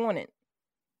what she wanted.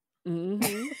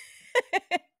 Mm-hmm.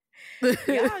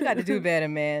 Y'all got to do better,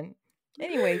 man.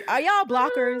 Anyway, are y'all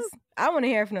blockers? I want to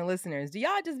hear from the listeners. Do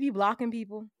y'all just be blocking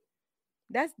people?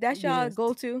 That's y'all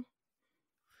go-to?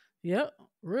 Yep.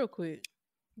 Real quick.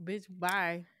 Bitch,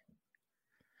 bye.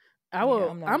 I'm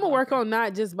gonna work on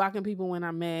not just blocking people when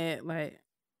I'm mad. Like,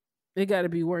 it got to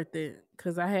be worth it.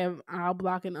 Because I'll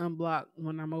block and unblock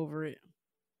when I'm over it.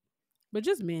 But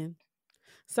just men.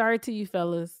 Sorry to you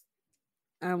fellas.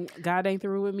 God ain't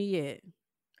through with me yet.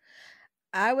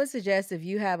 I would suggest if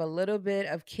you have a little bit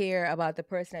of care about the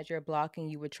person that you're blocking,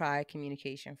 you would try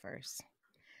communication first.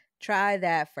 Try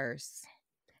that first.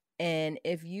 And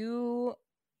if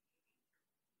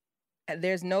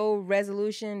there's no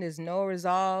resolution, there's no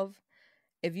resolve,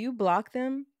 if you block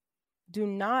them, do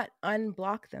not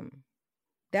unblock them.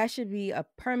 That should be a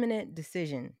permanent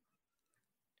decision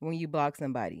when you block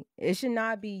somebody. It should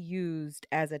not be used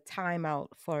as a timeout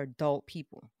for adult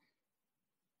people.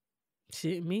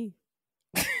 Shit, me.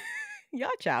 Y'all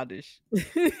childish.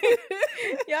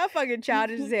 Y'all fucking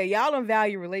childish as hell. Y'all don't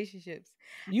value relationships.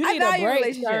 You need a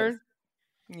break, sir.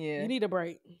 Yeah. You need a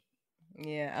break.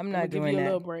 Yeah, I'm not doing give you that. A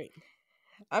little break.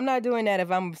 I'm not doing that if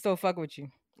I'm so fuck with you.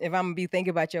 If I'm gonna be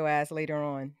thinking about your ass later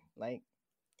on. Like,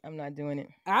 I'm not doing it.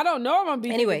 I don't know if I'm gonna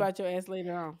be thinking about your ass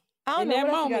later on. In that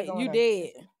moment, you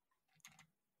dead.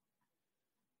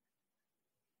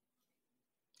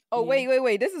 Oh, yeah.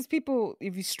 Wait. This is people,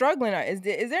 if you're struggling, is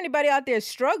there anybody out there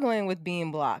struggling with being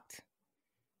blocked?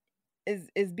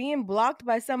 Is being blocked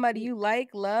by somebody you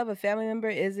like, love, a family member,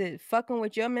 is it fucking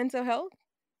with your mental health?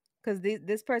 Because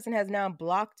this person has now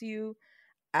blocked you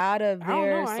out of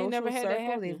their social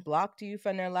circle. They've blocked you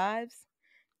from their lives.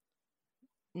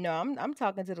 No, I'm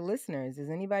talking to the listeners. Does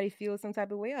anybody feel some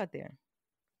type of way out there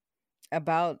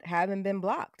about having been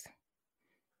blocked?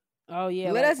 Oh,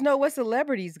 yeah. Let us know what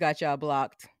celebrities got y'all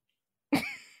blocked.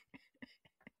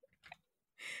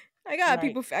 I got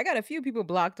a few people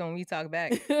blocked on We Talk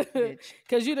Back.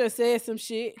 Cause you done said some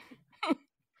shit.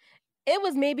 It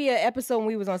was maybe an episode when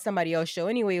we was on somebody else's show.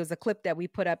 Anyway, it was a clip that we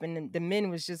put up, and the men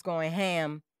was just going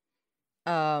ham,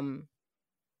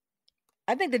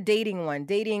 I think the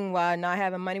dating while not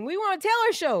having money. We were on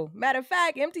Taylor's show. Matter of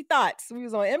fact, Empty Thoughts. We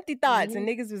was on Empty Thoughts, and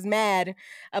niggas was mad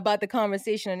about the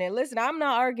conversation on there. Listen, I'm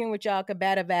not arguing with y'all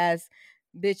combative ass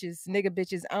bitches, nigga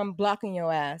bitches. I'm blocking your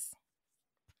ass.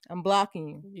 I'm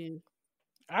blocking you.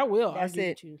 Yeah. I will argue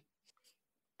with you.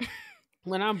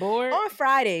 When I'm bored. On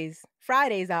Fridays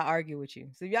I argue with you.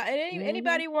 So if y'all,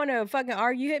 anybody want to fucking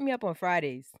argue, hit me up on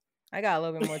Fridays. I got a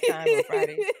little bit more time on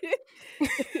Fridays.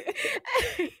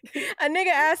 A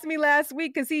nigga asked me last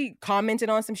week because he commented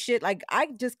on some shit. Like, I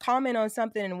just comment on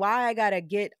something, and why I gotta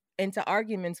get into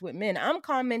arguments with men. I'm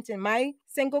commenting my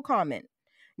single comment.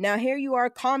 Now here you are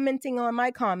commenting on my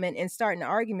comment and starting an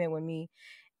argument with me.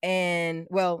 And,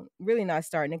 well, really not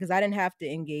starting it because I didn't have to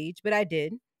engage, but I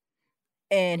did.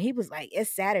 And he was like,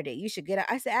 it's Saturday. You should get out.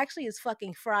 I said, actually, it's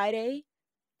fucking Friday,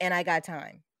 and I got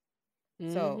time.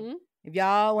 So if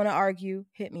y'all want to argue,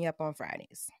 hit me up on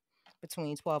Fridays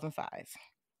between 12 and 5.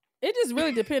 It just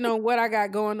really depends on what I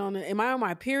got going on. Am I on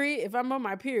my period? If I'm on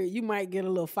my period, you might get a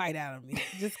little fight out of me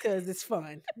just because it's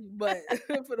fun. But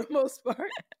for the most part,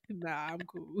 nah, I'm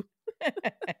cool.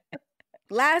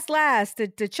 Last,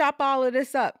 to chop all of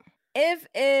this up. If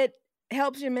it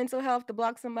helps your mental health to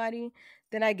block somebody,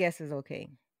 then I guess it's okay.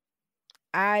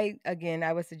 I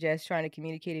would suggest trying to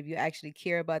communicate if you actually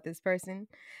care about this person,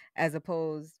 as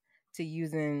opposed to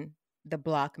using the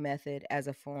block method as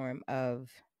a form of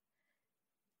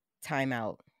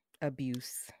timeout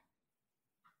abuse.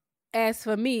 As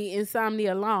for me,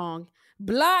 Insomnia Long,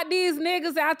 block these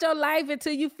niggas out your life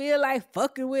until you feel like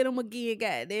fucking with them again,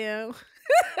 goddamn.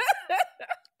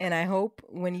 And I hope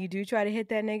when you do try to hit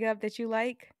that nigga up that you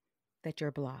like, that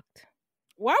you're blocked.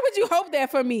 Why would you hope that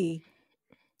for me?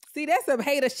 See, that's some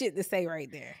hater shit to say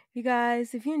right there. You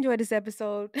guys, if you enjoyed this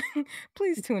episode,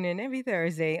 please tune in every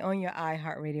Thursday on your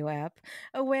iHeartRadio app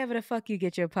or wherever the fuck you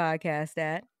get your podcast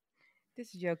at.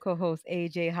 This is your co-host,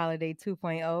 AJ Holiday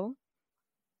 2.0.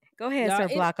 Go ahead,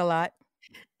 Sir Block a Lot.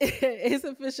 It's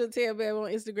official Tail Bab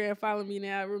on Instagram. Follow me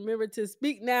now. Remember to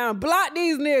speak now and block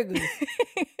these niggas.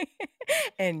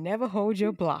 And never hold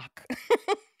your block.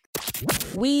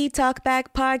 We Talk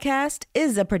Back Podcast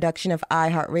is a production of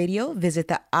iHeartRadio. Visit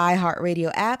the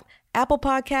iHeartRadio app, Apple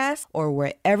Podcasts, or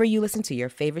wherever you listen to your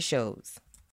favorite shows.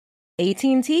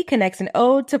 AT&T connects an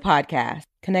ode to podcast.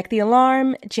 Connect the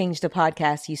alarm, change the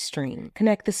podcast you stream.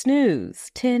 Connect the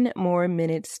snooze, 10 more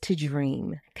minutes to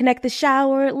dream. Connect the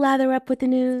shower, lather up with the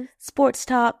news, sports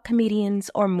talk,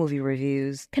 comedians, or movie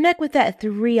reviews. Connect with that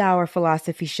 3-hour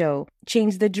philosophy show.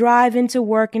 Change the drive into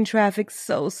work and traffic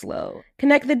so slow.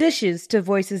 Connect the dishes to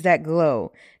voices that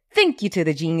glow. Thank you to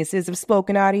the geniuses of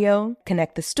spoken audio.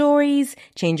 Connect the stories,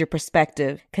 change your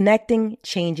perspective. Connecting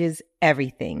changes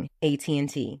everything.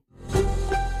 AT&T.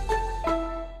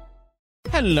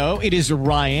 Hello, it is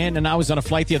Ryan, and I was on a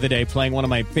flight the other day playing one of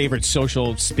my favorite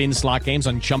social spin slot games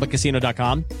on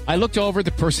ChumbaCasino.com. I looked over at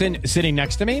the person sitting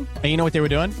next to me, and you know what they were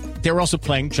doing? They were also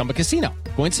playing Chumba Casino.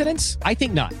 Coincidence? I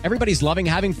think not. Everybody's loving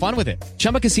having fun with it.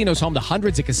 Chumba Casino is home to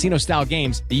hundreds of casino-style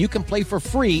games that you can play for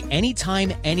free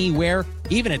anytime, anywhere,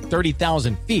 even at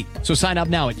 30,000 feet. So sign up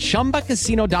now at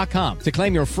ChumbaCasino.com to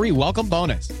claim your free welcome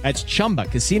bonus. That's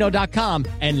ChumbaCasino.com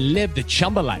and live the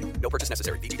Chumba life. No purchase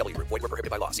necessary. VGW. Void where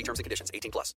prohibited by law. See terms and conditions.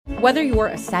 18+. Whether you're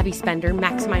a savvy spender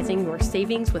maximizing your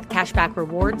savings with cashback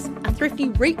rewards, a thrifty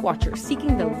rate watcher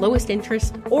seeking the lowest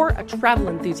interest, or a travel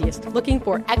enthusiast looking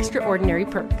for extraordinary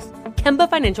perks, Kemba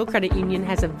Financial Credit Union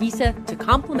has a visa to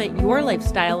complement your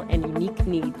lifestyle and unique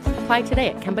needs. Apply today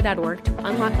at Kemba.org to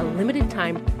unlock a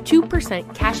limited-time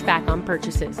 2% cash back on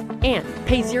purchases and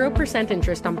pay 0%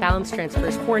 interest on balance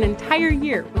transfers for an entire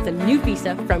year with a new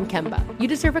visa from Kemba. You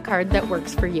deserve a card that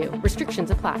works for you. Restrictions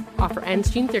apply. Offer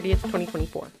ends June 30th,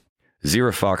 2024.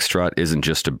 Zero Foxtrot isn't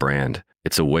just a brand,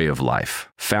 it's a way of life.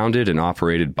 Founded and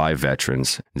operated by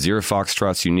veterans, Zero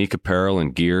Foxtrot's unique apparel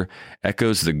and gear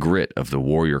echoes the grit of the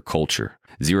warrior culture.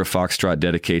 Zero Foxtrot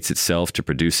dedicates itself to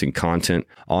producing content,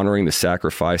 honoring the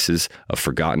sacrifices of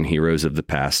forgotten heroes of the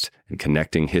past, and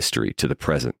connecting history to the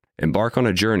present. Embark on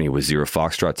a journey with Zero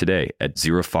Foxtrot today at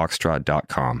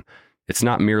zerofoxtrot.com. It's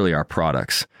not merely our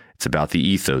products, it's about the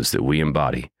ethos that we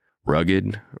embody.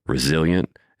 Rugged,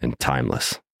 resilient, and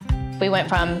timeless. We went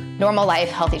from normal life,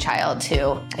 healthy child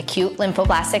to acute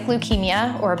lymphoblastic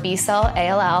leukemia or B-cell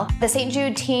ALL. The St.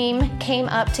 Jude team came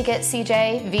up to get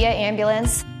CJ via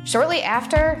ambulance. Shortly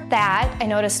after that, I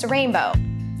noticed a rainbow.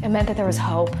 It meant that there was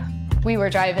hope. We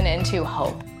were driving into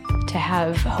hope. To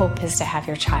have hope is to have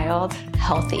your child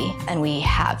healthy, and we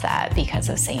have that because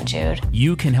of St. Jude.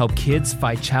 You can help kids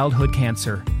fight childhood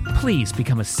cancer. Please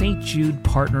become a St. Jude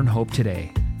Partner in Hope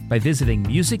today by visiting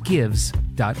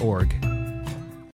musicgives.org.